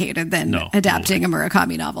complicated than adapting a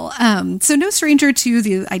Murakami novel. So no stranger to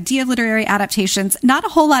the idea of literary adaptations. Not a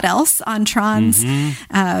whole lot else on Tran's,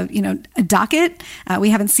 docket. We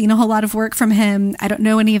haven't seen a whole lot of work from him. I don't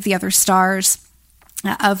know any of the other stars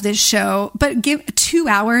of this show, but give 2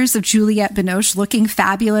 hours of Juliette Binoche looking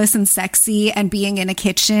fabulous and sexy and being in a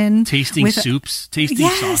kitchen, tasting soups, tasting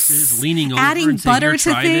sauces, leaning over, adding and saying, butter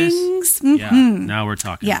to things. Mm-hmm. Now we're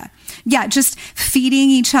talking. Yeah, just feeding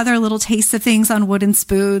each other little tastes of things on wooden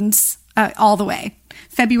spoons, all the way.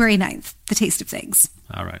 February 9th, The Taste of Things.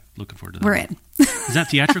 All right, looking forward to that. We're in. Is that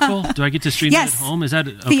theatrical? Do I get to stream that at home? Is that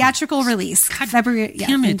theatrical release? God, February.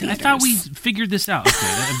 Damn it! I thought we figured this out.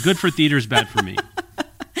 Okay, good for theaters, bad for me.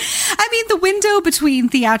 I mean, the window between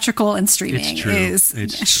theatrical and streaming is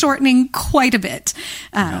shortening quite a bit.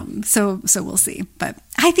 So we'll see. But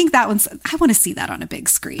I think I want to see that on a big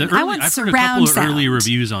screen. I've heard a couple of early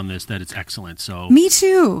reviews on this that it's excellent. So me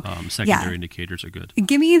too. Secondary indicators are good.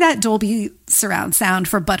 Give me that Dolby surround sound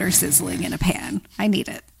for butter sizzling in a pan. I need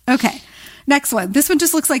it. Okay. Next one. This one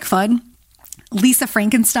just looks like fun. Lisa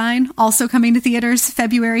Frankenstein, also coming to theaters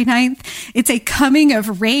February 9th. It's a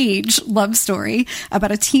coming-of-age love story about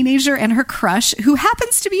a teenager and her crush who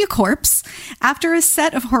happens to be a corpse. After a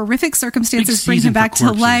set of horrific circumstances bring him back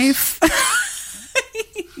to life.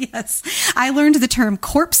 Yes. I learned the term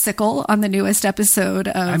corpsicle on the newest episode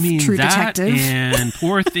of True Detective. And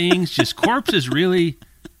poor things, just corpses really...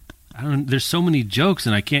 there's so many jokes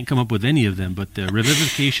and I can't come up with any of them, but the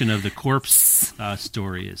revivification of the corpse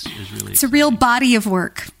story is really It's exciting. A real body of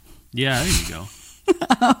work. Yeah, there you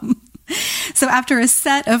go. So after a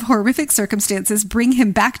set of horrific circumstances bring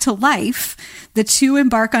him back to life, the two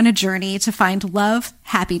embark on a journey to find love,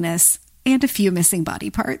 happiness, and a few missing body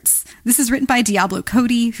parts. This is written by Diablo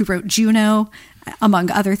Cody, who wrote Juno,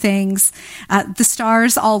 among other things. The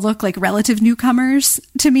stars all look like relative newcomers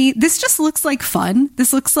to me. This just looks like fun.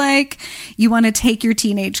 This looks like you want to take your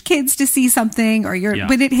teenage kids to see something, or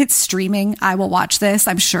when it hits streaming, I will watch this,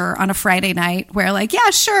 I'm sure, on a Friday night where like, yeah,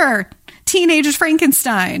 sure, Teenage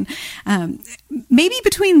Frankenstein. Maybe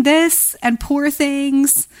between this and Poor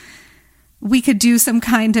Things, we could do some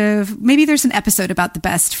kind of, maybe there's an episode about the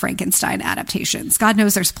best Frankenstein adaptations. God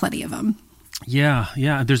knows there's plenty of them. Yeah.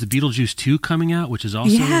 There's the Beetlejuice 2 coming out, which is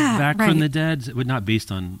also back from the dead. It was not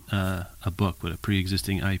based on a book, but a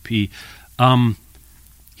pre-existing IP.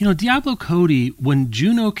 Diablo Cody, when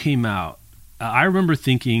Juno came out, I remember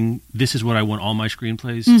thinking, this is what I want all my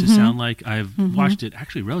screenplays to sound like. I've watched it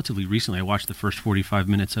actually relatively recently. I watched the first 45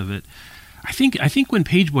 minutes of it. I think when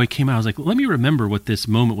Page Boy came out, I was like, let me remember what this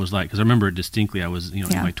moment was like, because I remember it distinctly. I was in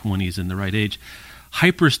my 20s and the right age.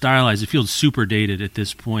 Hyper stylized. It feels super dated at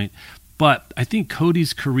this point. But I think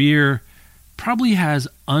Cody's career probably has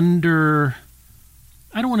I don't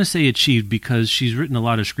want to say achieved, because she's written a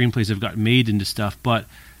lot of screenplays that have got made into stuff, but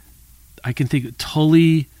I can think of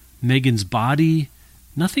Tully, Megan's Body,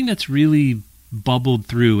 nothing that's really bubbled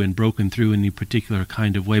through and broken through in any particular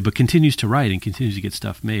kind of way, but continues to write and continues to get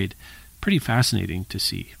stuff made. Pretty fascinating to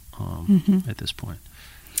see at this point.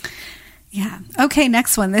 Yeah. Okay,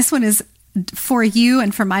 next one. This one is for you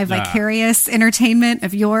and for my vicarious entertainment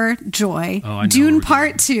of your joy. Dune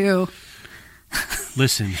Part 2.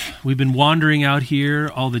 Listen, we've been wandering out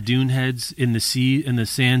here, all the Dune heads in the sea, in the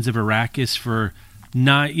sands of Arrakis for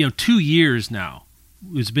 2 years now.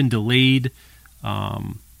 It's been delayed. We're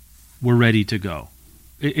ready to go.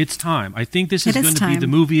 It's time. I think this is going to be the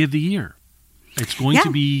movie of the year. It's going to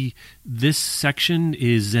be, this section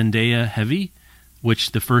is Zendaya heavy,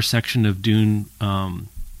 which the first section of Dune,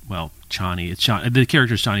 Chani. The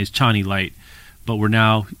character is Chani. It's Chani light, but we're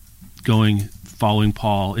now following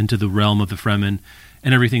Paul into the realm of the Fremen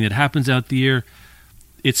and everything that happens out there.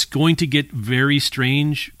 It's going to get very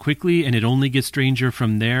strange quickly, and it only gets stranger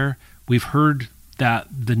from there. We've heard that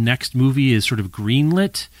the next movie is sort of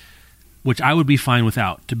greenlit, which I would be fine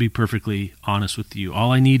without, to be perfectly honest with you.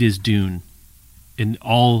 All I need is Dune, and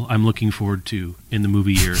all I'm looking forward to in the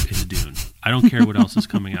movie year is Dune. I don't care what else is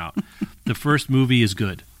coming out. The first movie is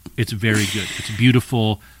good. It's very good. It's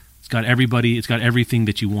beautiful. It's got everybody. It's got everything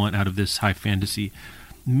that you want out of this high fantasy.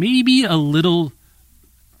 Maybe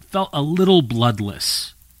felt a little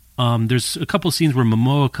bloodless. There's a couple scenes where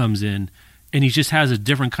Momoa comes in, and he just has a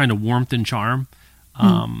different kind of warmth and charm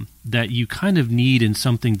that you kind of need in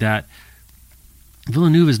something that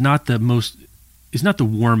Villeneuve is not the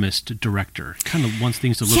warmest director. Kind of wants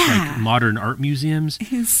things to look like modern art museums.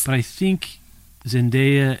 But I think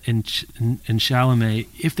Zendaya and Chalamet,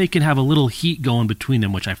 if they can have a little heat going between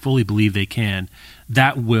them, which I fully believe they can,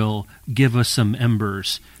 that will give us some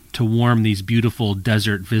embers to warm these beautiful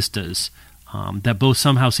desert vistas that both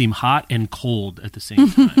somehow seem hot and cold at the same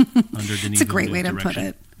time. Under Denis It's a great way to put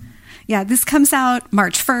it. Yeah, this comes out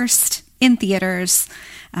March 1st in theaters.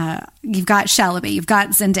 You've got Chalamet, you've got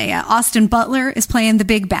Zendaya. Austin Butler is playing the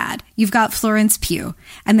big bad. You've got Florence Pugh.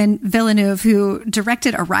 And then Villeneuve, who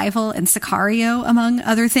directed Arrival and Sicario, among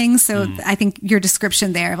other things. So I think your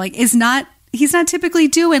description there, he's not typically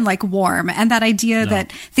doing warm. And that idea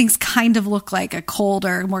that things kind of look like a cold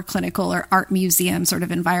or more clinical or art museum sort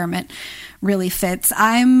of environment really fits.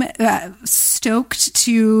 I'm stoked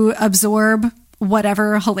to absorb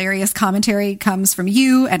whatever hilarious commentary comes from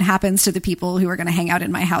you and happens to the people who are going to hang out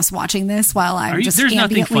in my house watching this while I'm just there's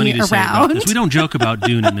nothing funny to say about this. We don't joke about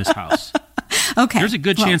Dune in this house. Okay. There's a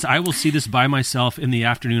good chance I will see this by myself in the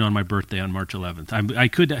afternoon on my birthday on March 11th. I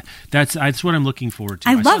could. That's what I'm looking forward to.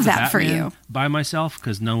 I love that for you. By myself,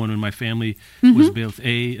 because no one in my family was both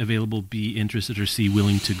A, available, B, interested, or C,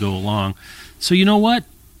 willing to go along. So you know what?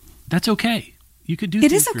 That's okay. You could do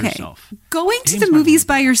things for yourself. Going to the movies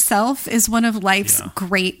by yourself is one of life's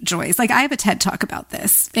great joys. I have a TED Talk about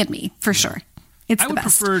this in me, for sure. It's the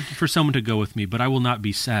best. I would prefer for someone to go with me, but I will not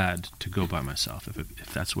be sad to go by myself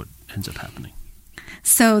if that's what ends up happening.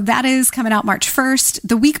 So that is coming out March 1st.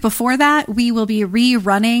 The week before that, we will be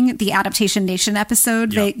rerunning the Adaptation Nation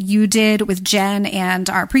episode that you did with Jen and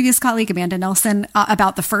our previous colleague, Amanda Nelson,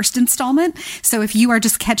 about the first installment. So if you are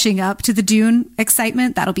just catching up to the Dune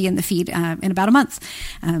excitement, that'll be in the feed in about a month.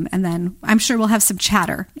 And then I'm sure we'll have some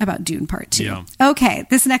chatter about Dune Part 2. Yeah. Okay,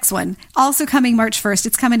 this next one, also coming March 1st.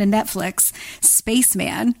 It's coming to Netflix.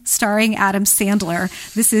 Spaceman, starring Adam Sandler.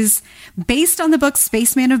 This is based on the book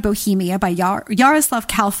Spaceman of Bohemia by Lars Jaroslav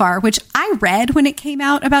Kalfar, which I read when it came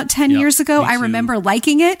out about 10 years ago. I remember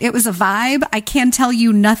liking it. It was a vibe. I can tell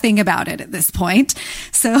you nothing about it at this point.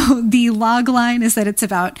 So the log line is that it's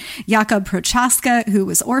about Jakub Prochaska, who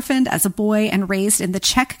was orphaned as a boy and raised in the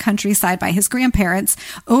Czech countryside by his grandparents,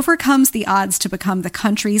 overcomes the odds to become the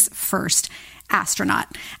country's first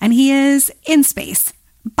astronaut. And he is in space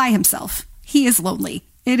by himself. He is lonely.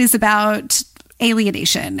 It is about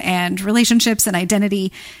alienation and relationships and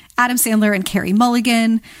identity. Adam Sandler and Carey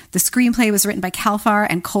Mulligan. The screenplay was written by Kalfar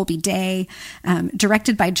and Colby Day,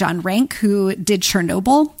 directed by John Rank, who did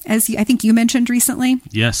Chernobyl, as I think you mentioned recently.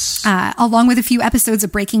 Yes. Along with a few episodes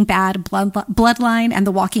of Breaking Bad, Bloodline, and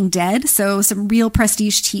The Walking Dead. So some real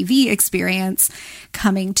prestige TV experience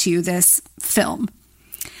coming to this film.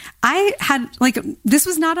 I had, this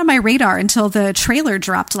was not on my radar until the trailer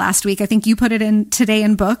dropped last week. I think you put it in today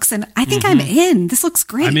in books, and I think I'm in. This looks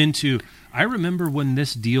great. I'm in too. I remember when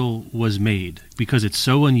this deal was made because it's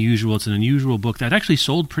so unusual. It's an unusual book that actually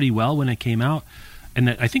sold pretty well when it came out. And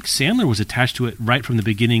that I think Sandler was attached to it right from the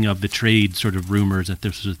beginning of the trade sort of rumors that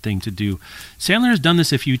this was a thing to do. Sandler has done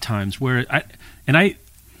this a few times where I'm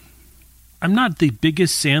not the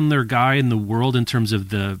biggest Sandler guy in the world in terms of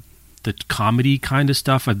the comedy kind of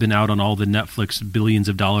stuff. I've been out on all the Netflix billions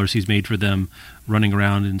of dollars he's made for them, running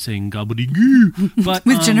around and saying gobbledygoo. But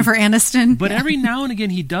with Jennifer Aniston. But every now and again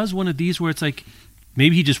he does one of these where it's like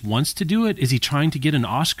maybe he just wants to do it. Is he trying to get an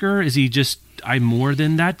Oscar? Is he just I'm more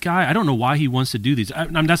than that guy? I don't know why he wants to do these.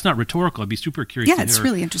 That's not rhetorical. I'd be super curious. Yeah, it's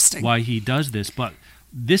really interesting why he does this. But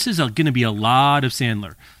this is going to be a lot of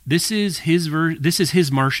Sandler. This is his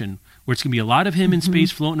Martian, where it's going to be a lot of him in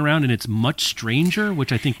space floating around, and it's much stranger,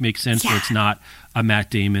 which I think makes sense where it's not a Matt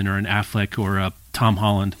Damon or an Affleck or a Tom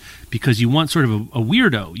Holland, because you want sort of a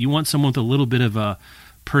weirdo. You want someone with a little bit of a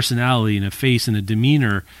personality and a face and a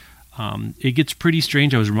demeanor. It gets pretty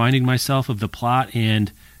strange. I was reminding myself of the plot,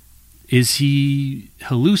 and is he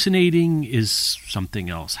hallucinating? Is something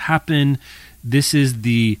else happen? This is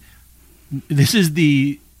the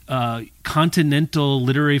continental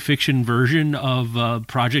literary fiction version of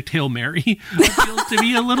Project Hail Mary. It feels to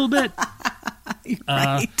me a little bit,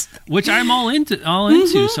 right. Which I'm all into.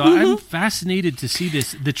 So I'm fascinated to see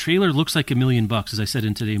this. The trailer looks like $1 million, as I said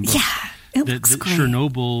in today's book. Yeah, it looks great.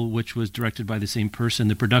 Chernobyl, which was directed by the same person,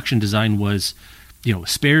 the production design was,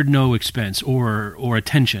 spared no expense or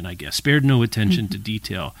attention. I guess spared no attention to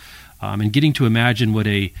detail, and getting to imagine what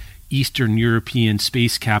a Eastern European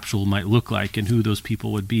space capsule might look like and who those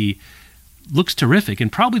people would be looks terrific,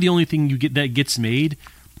 and probably the only thing you get that gets made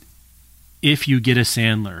if you get a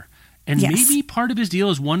Sandler. And maybe part of his deal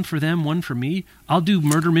is one for them, one for me. I'll do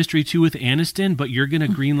Murder Mystery 2 with Aniston, but you're going to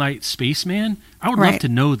greenlight Spaceman. I would love to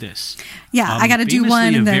know this. Yeah, I got to do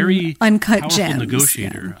one and then very Uncut Gems.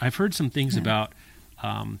 Negotiator. Yeah. I've heard some things about.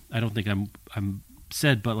 I don't think I'm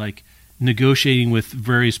said, but like negotiating with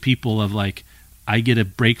various people of like, I get a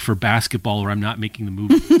break for basketball or I'm not making the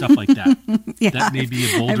movie, stuff like that. That may be a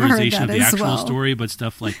bolderization of the actual story, but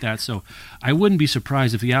stuff like that. So I wouldn't be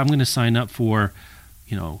surprised if, I'm going to sign up for,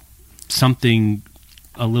 something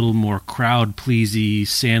a little more crowd-pleasy,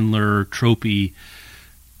 Sandler, tropey,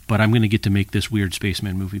 but I'm going to get to make this weird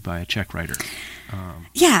Spaceman movie by a Czech writer.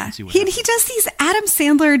 He does these, Adam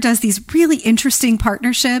Sandler does these really interesting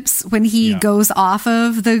partnerships when he goes off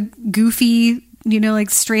of the goofy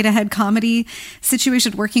straight ahead comedy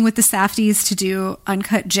situation, working with the Safdies to do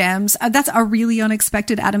Uncut Gems. That's a really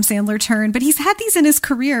unexpected Adam Sandler turn, but he's had these in his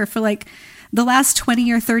career for like the last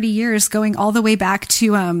 20 or 30 years, going all the way back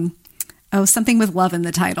to, something with love in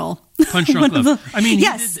the title. Punch Drunk Love.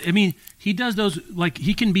 He does those, like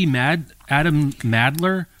he can be Adam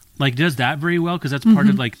Madler, like does that very well. Cause that's part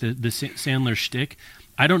of like the Sandler shtick.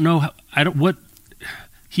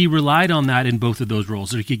 He relied on that in both of those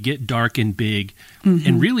roles, so he could get dark and big,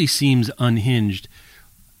 and really seems unhinged.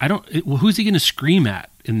 Who's he going to scream at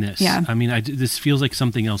in this? Yeah. This feels like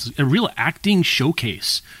something else. A real acting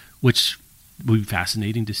showcase, which will be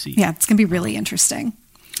fascinating to see. Yeah, it's going to be really interesting.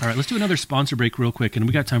 All right, let's do another sponsor break real quick, and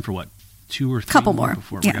we got time for what? 2 or 3 couple more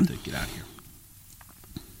before we have to get out of here.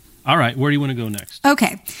 All right, where do you want to go next?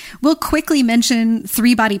 Okay. We'll quickly mention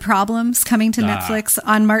 3 Body Problems coming to Netflix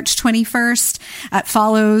on March 21st. It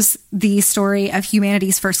follows the story of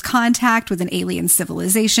humanity's first contact with an alien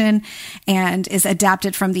civilization and is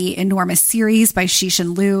adapted from the enormous series by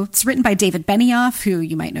Cixin Liu. It's written by David Benioff, who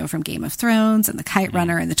you might know from Game of Thrones and The Kite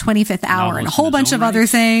Runner and The 25th Hour and a whole bunch of other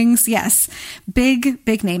things. Yes.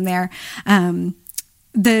 Big name there.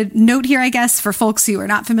 the note here, I guess, for folks who are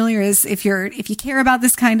not familiar is if you care about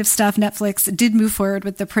this kind of stuff, Netflix did move forward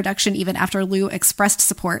with the production even after Liu expressed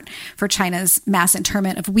support for China's mass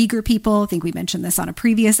internment of Uyghur people. I think we mentioned this on a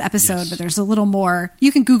previous episode, but there's a little more.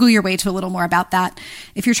 You can Google your way to a little more about that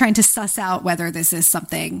if you're trying to suss out whether this is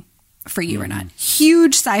something for you or not.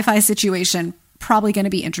 Huge sci-fi situation, probably going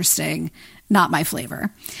to be interesting. Not my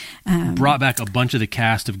flavor. Brought back a bunch of the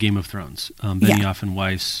cast of Game of Thrones. Benioff and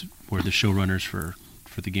Weiss were the showrunners for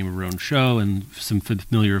the Game of Thrones show, and some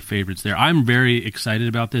familiar favorites there. I'm very excited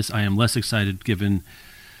about this. I am less excited given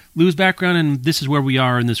Lou's background, and this is where we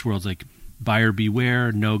are in this world. It's like buyer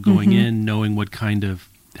beware, going in, knowing what kind of,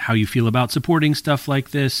 how you feel about supporting stuff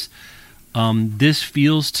like this. This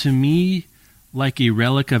feels to me like a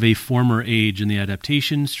relic of a former age in the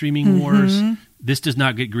adaptation streaming wars. This does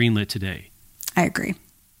not get greenlit today. I agree.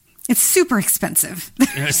 It's super expensive.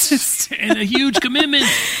 And a huge commitment.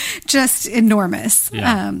 Just enormous.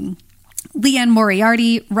 Yeah. Leanne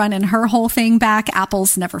Moriarty running her whole thing back.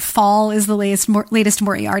 Apples Never Fall is the latest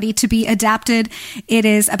Moriarty to be adapted. It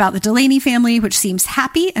is about the Delaney family, which seems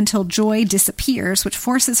happy until Joy disappears, which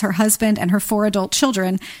forces her husband and her 4 adult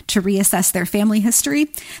children to reassess their family history.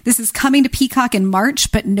 This is coming to Peacock in March,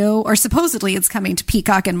 supposedly it's coming to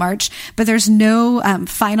Peacock in March, but there's no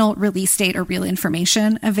final release date or real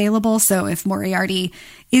information available. So if Moriarty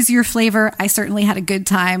is your flavor, I certainly had a good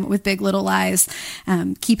time with Big Little Lies.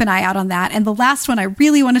 Keep an eye out on that. And the last one I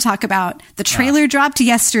really want to talk about, the trailer dropped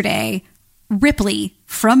yesterday, Ripley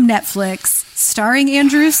from Netflix, starring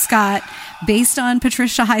Andrew Scott, based on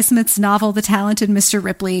Patricia Highsmith's novel, The Talented Mr.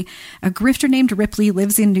 Ripley. A grifter named Ripley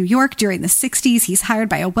lives in New York during the 60s. He's hired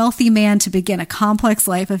by a wealthy man to begin a complex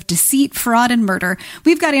life of deceit, fraud, and murder.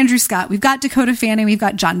 We've got Andrew Scott, we've got Dakota Fanning, we've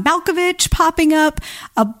got John Malkovich popping up,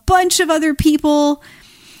 a bunch of other people.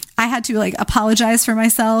 I had to apologize for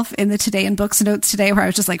myself in the Today in Books notes today, where I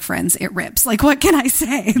was just like, friends, it rips. What can I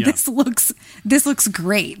say? Yeah. This looks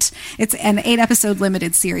great. It's an 8-episode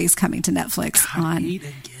limited series coming to Netflix on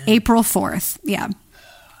April 4th. Yeah.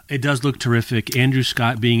 It does look terrific. Andrew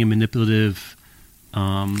Scott being a manipulative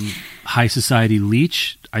high society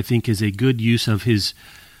leech, I think, is a good use of his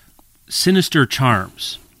sinister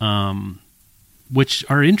charms. Which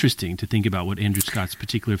are interesting to think about what Andrew Scott's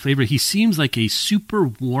particular flavor. He seems like a super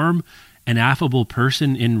warm and affable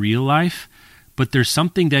person in real life, but there's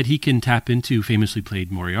something that he can tap into. Famously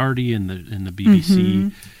played Moriarty in the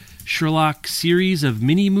BBC Sherlock series of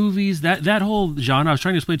mini movies. That whole genre, I was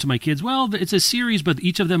trying to explain to my kids, well, it's a series, but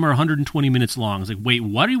each of them are 120 minutes long. It's like, wait,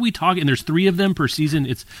 what are we talking? And there's 3 of them per season.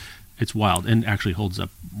 It's wild, and actually holds up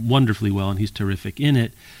wonderfully well, and he's terrific in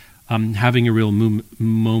it. Having a real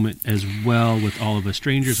moment as well with All of Us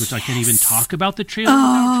Strangers, which I can't even talk about the trailer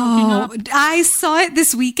without choking up. I saw it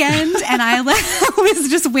this weekend, and I was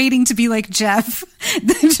just waiting to be like, Jeff,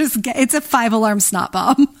 it's a 5-alarm snot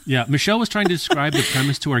bomb. Yeah, Michelle was trying to describe the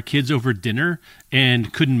premise to our kids over dinner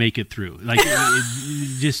and couldn't make it through.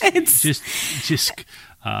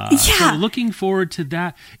 So looking forward to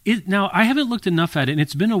that. Now, I haven't looked enough at it, and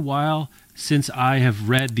it's been a while since I have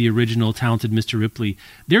read the original Talented Mr. Ripley.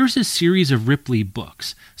 There's a series of Ripley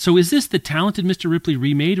books. So is this the Talented Mr. Ripley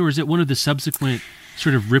remade, or is it one of the subsequent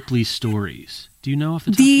sort of Ripley stories? Do you know if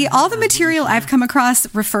all the material I've come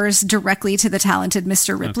across refers directly to the Talented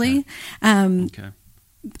Mr. Ripley? Okay.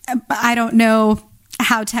 I don't know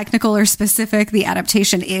how technical or specific the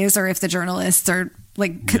adaptation is, or if the journalists are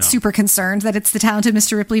super concerned that it's the Talented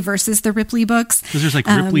Mr. Ripley versus the Ripley books. Because there's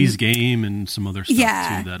Ripley's Game and some other stuff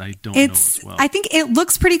too that I don't know as well. I think it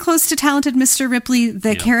looks pretty close to Talented Mr. Ripley.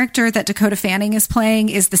 The character that Dakota Fanning is playing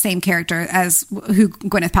is the same character as who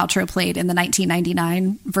Gwyneth Paltrow played in the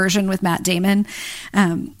 1999 version with Matt Damon.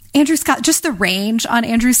 Andrew Scott, just the range on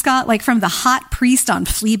Andrew Scott, from the hot priest on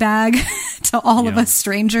Fleabag to All of Us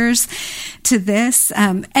Strangers to this.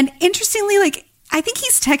 And interestingly, I think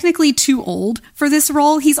he's technically too old for this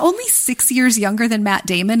role. He's only 6 years younger than Matt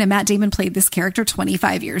Damon, and Matt Damon played this character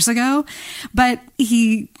 25 years ago. But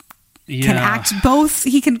he can act both.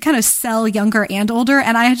 He can kind of sell younger and older,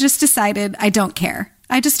 and I just decided I don't care.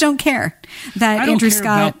 I just don't care that Andrew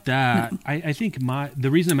Scott. About that. No. I think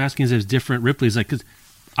the reason I'm asking is there's different Ripleys, because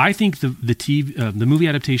I think the movie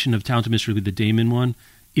adaptation of Talented Mr. Ripley, the Damon one,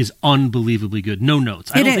 is unbelievably good. No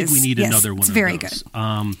notes. I don't think we need another one. It's of very those.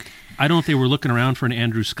 Good. I don't know if they were looking around for an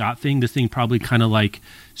Andrew Scott thing. This thing probably kind of like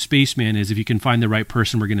Spaceman is. If you can find the right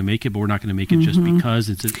person, we're going to make it, but we're not going to make it just because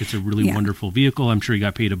it's a really wonderful vehicle. I'm sure he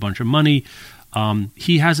got paid a bunch of money.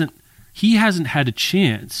 He hasn't had a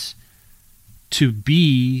chance to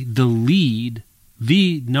be the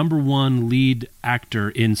number one lead actor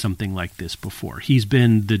in something like this before. He's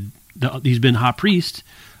been he's been Hot Priest.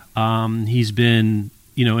 He's been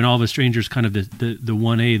you know, and All of Us Strangers, kind of the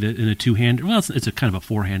 1A in a two-hander. Well, it's a kind of a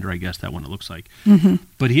four-hander, I guess, that one it looks like. Mm-hmm.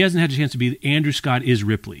 But he hasn't had a chance to be. Andrew Scott is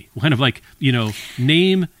Ripley. Kind of like, you know,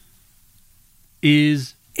 name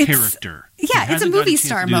is character. Yeah, it's a movie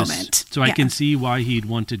star moment. So I can see why he'd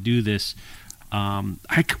want to do this. I'd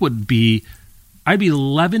be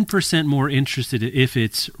 11% more interested if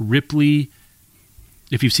it's Ripley.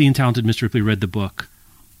 If you've seen Talented Mr. Ripley, read the book,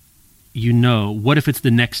 you know, what if it's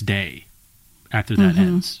the next day after that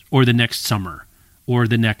ends, or the next summer, or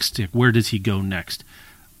the next, where does he go next?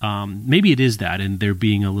 Maybe it is that, and they're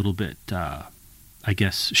being a little bit, I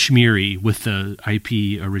guess, schmeary with the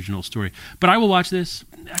IP original story. But I will watch this.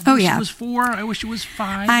 I wish it was 4. I wish it was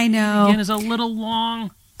 5. I know. Again, it's a little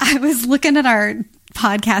long. I was looking at our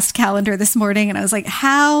podcast calendar this morning, and I was like,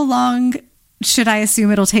 how long should I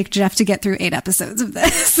assume it'll take Jeff to get through 8 episodes of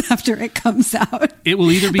this after it comes out? It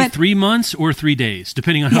will either be 3 months or 3 days,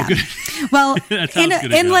 depending on how good it is. Well,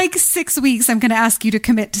 in like 6 weeks, I'm going to ask you to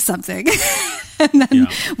commit to something. And then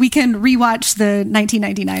we can rewatch the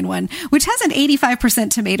 1999 one, which has an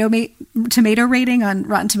 85% tomato rating on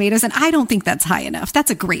Rotten Tomatoes, and I don't think that's high enough. That's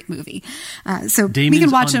a great movie. So Damon's we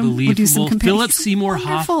can watch them. We'll do some comparisons. Philip Seymour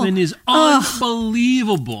Hoffman is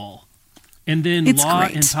unbelievable. And then Law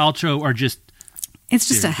and Paltrow are just... It's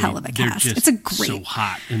just a hell of a cast. It's a great... so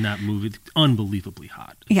hot in that movie. Unbelievably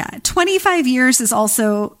hot. Yeah. 25 years is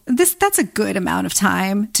also... That's a good amount of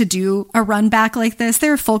time to do a run back like this.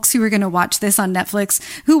 There are folks who are going to watch this on Netflix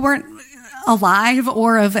who weren't alive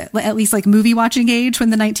or of at least like movie watching age when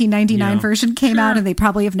the 1999 version came out, and they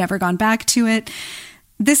probably have never gone back to it.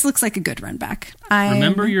 This looks like a good run back.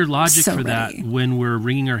 Remember your logic for that when we're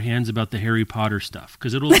wringing our hands about the Harry Potter stuff,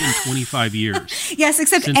 because it'll have been 25 years. Yes,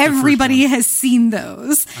 except everybody has seen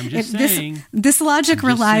those. I'm just saying. This logic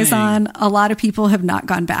relies on a lot of people have not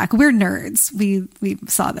gone back. We're nerds. We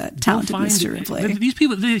saw the Talented Mr. Ripley. These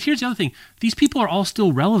people. Here's the other thing. These people are all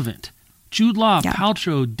still relevant. Jude Law,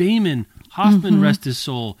 Paltrow, Damon, Hoffman, rest his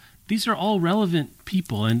soul. These are all relevant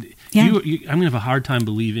people, and I'm going to have a hard time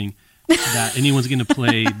believing that anyone's going to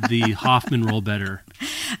play the Hoffman role better.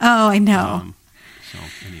 Oh, I know. So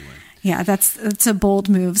anyway, yeah, that's a bold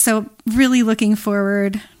move. So really looking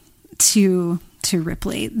forward to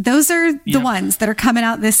Ripley. Those are the ones that are coming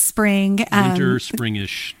out this spring. Winter,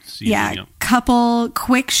 springish season. Yeah, couple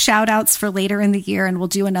quick shout outs for later in the year, and we'll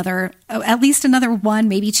do at least another 1,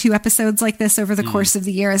 maybe 2 episodes like this over the course of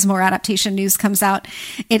the year as more adaptation news comes out.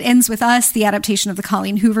 It ends with Us, the adaptation of the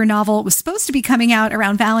Colleen Hoover novel. It was supposed to be coming out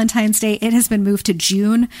around Valentine's Day. It has been moved to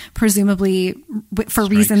June, presumably for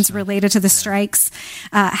reasons related to the strikes.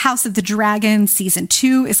 House of the Dragon season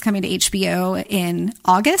 2 is coming to HBO in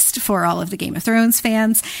August for all of the Game of Thrones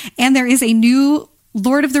fans. And there is a new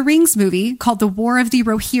Lord of the Rings movie called The War of the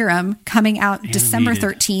Rohirrim coming out animated. December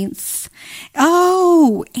 13th.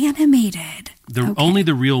 Oh, animated. Only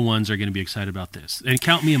the real ones are going to be excited about this. And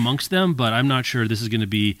count me amongst them, but I'm not sure this is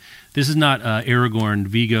not Aragorn,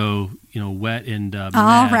 Vigo, wet and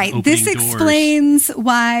all right. This explains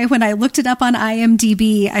why when I looked it up on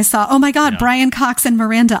IMDb, I saw, oh my God, Brian Cox and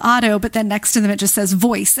Miranda Otto, but then next to them it just says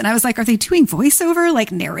voice. And I was like, are they doing voiceover,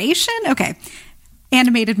 like narration? Okay.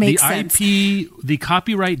 Animated makes sense. The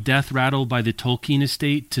copyright death rattle by the Tolkien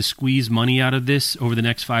estate to squeeze money out of this over the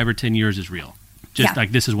next 5 or 10 years is real. Just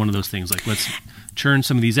like this is one of those things. Like, let's churn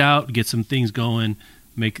some of these out, get some things going,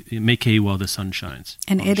 make hay while the sun shines.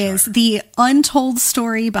 And it is the untold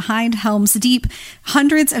story behind Helm's Deep,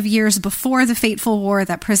 hundreds of years before the fateful war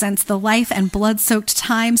that presents the life and blood-soaked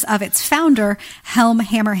times of its founder, Helm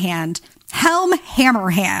Hammerhand,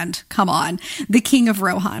 come on, the King of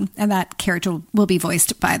Rohan. And that character will be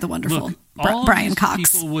voiced by the wonderful Brian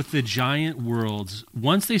Cox. People with the giant worlds,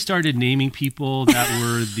 once they started naming people that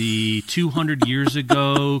were the 200 years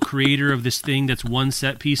ago creator of this thing that's one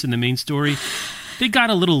set piece in the main story, they got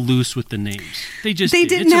a little loose with the names. They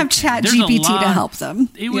didn't have Chat GPT to help them.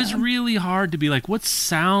 It was really hard to be like, what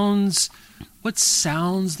sounds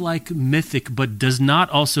like mythic but does not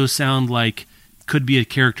also sound like could be a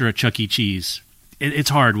character at Chuck E. Cheese. It's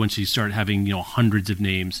hard once you start having hundreds of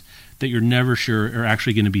names that you're never sure are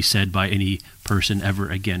actually going to be said by any person ever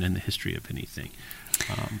again in the history of anything.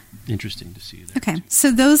 Interesting to see that. Okay,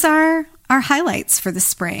 so those are our highlights for the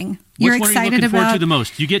spring. You're Which one excited are you looking about forward to the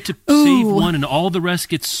most? You get to save one, and all the rest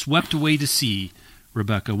gets swept away to sea.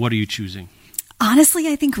 Rebecca, what are you choosing? Honestly,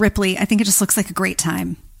 I think Ripley. I think it just looks like a great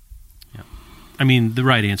time. Yeah, I mean the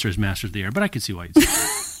right answer is Masters of the Air, but I could see why you say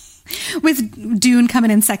that. With Dune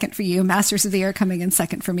coming in second for you, Masters of the Air coming in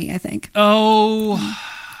second for me, I think. Oh,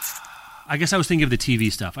 I guess I was thinking of the TV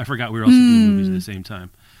stuff. I forgot we were also doing movies at the same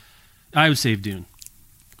time. I would save Dune.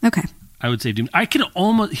 Okay. I would save Dune. I can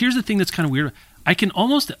almost... Here's the thing that's kind of weird. I can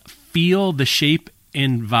almost feel the shape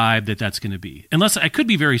and vibe that's going to be. Unless I could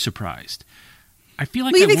be very surprised. I feel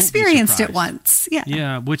like we've I won't experienced be it once. Yeah.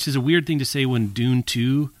 Yeah, which is a weird thing to say when Dune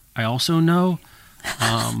 2, I also know.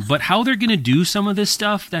 But how they're going to do some of this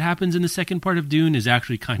stuff that happens in the second part of Dune is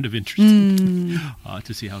actually kind of interesting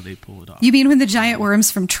to see how they pull it off. You mean when the giant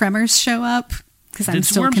worms from Tremors show up? Because I'm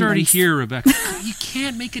still worms convinced. already here, Rebecca. You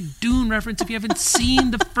can't make a Dune reference if you haven't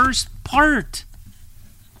seen the first part.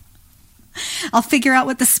 I'll figure out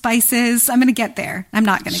what the spice is. I'm going to get there. I'm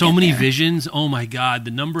not going to get there. So many visions. Oh, my God.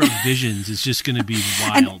 The number of visions is just going to be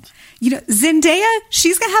wild. And, Zendaya,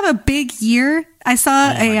 she's going to have a big year. I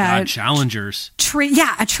saw Challengers.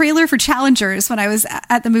 A trailer for Challengers when I was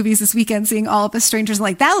at the movies this weekend seeing all of the strangers.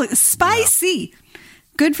 Like, that looks spicy. Yeah.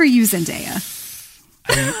 Good for you, Zendaya.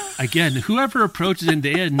 I mean, again, whoever approached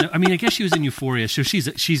Zendaya, I guess she was in Euphoria, so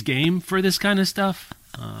she's game for this kind of stuff.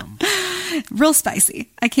 Real spicy.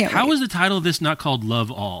 I can't wait. How is the title of this not called Love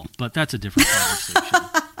All? But that's a different conversation.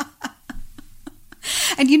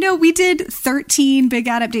 And we did 13 big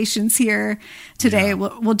adaptations here today. Yeah.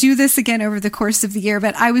 We'll do this again over the course of the year.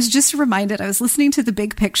 But I was just reminded, I was listening to The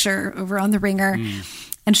Big Picture over on The Ringer.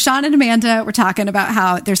 And Sean and Amanda were talking about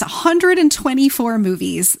how there's 124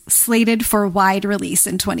 movies slated for wide release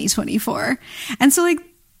in 2024. And so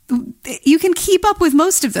you can keep up with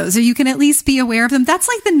most of those, or you can at least be aware of them. That's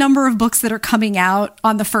like the number of books that are coming out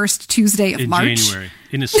on the first Tuesday of March. January.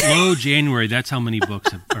 In a slow January, that's how many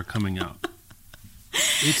books are coming out.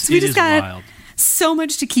 So we just got wild. So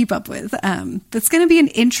much to keep up with. That's going to be an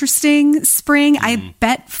interesting spring. I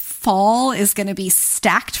bet fall is going to be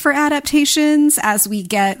stacked for adaptations as we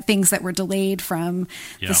get things that were delayed from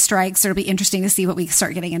the strikes. It'll be interesting to see what we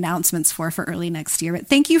start getting announcements for early next year. But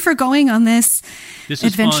thank you for going on this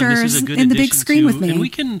adventures in the big screen with me.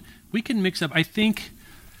 And we can mix up, I think,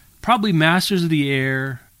 probably Masters of the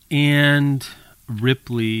Air and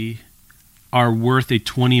Ripley are worth a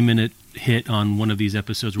 20-minute hit on one of these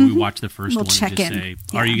episodes where we watch the first one and just say,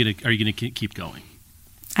 are you gonna keep going?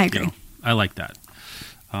 I agree. I like that.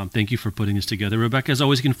 Thank you for putting this together, Rebecca. As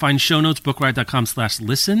always, you can find show notes,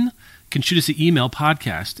 bookriot.com/listen. You can shoot us an email,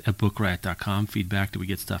 podcast@bookriot.com. Feedback, do we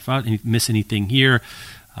get stuff out? Miss anything here?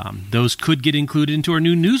 Those could get included into our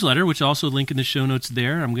new newsletter, which also link in the show notes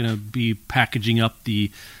there. I'm going to be packaging up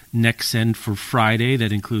the next send for Friday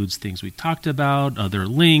that includes things we talked about, other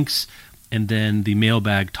links, and then the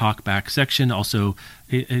mailbag talkback section. Also,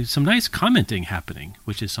 some nice commenting happening,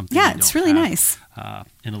 which is something it's really nice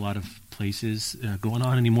in a lot of places going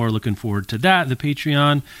on anymore. Looking forward to that. The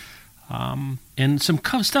Patreon and some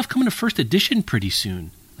stuff coming to first edition pretty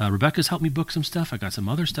soon. Rebecca's helped me book some stuff. I got some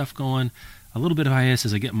other stuff going. A little bit of hiatus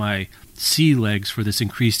as I get my sea legs for this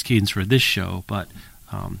increased cadence for this show, but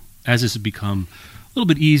as this has become a little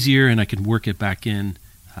bit easier and I can work it back in,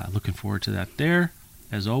 looking forward to that there.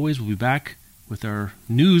 As always, we'll be back with our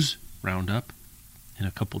news roundup in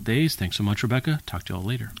a couple days. Thanks so much, Rebecca. Talk to you all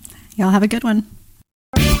later. Y'all have a good one.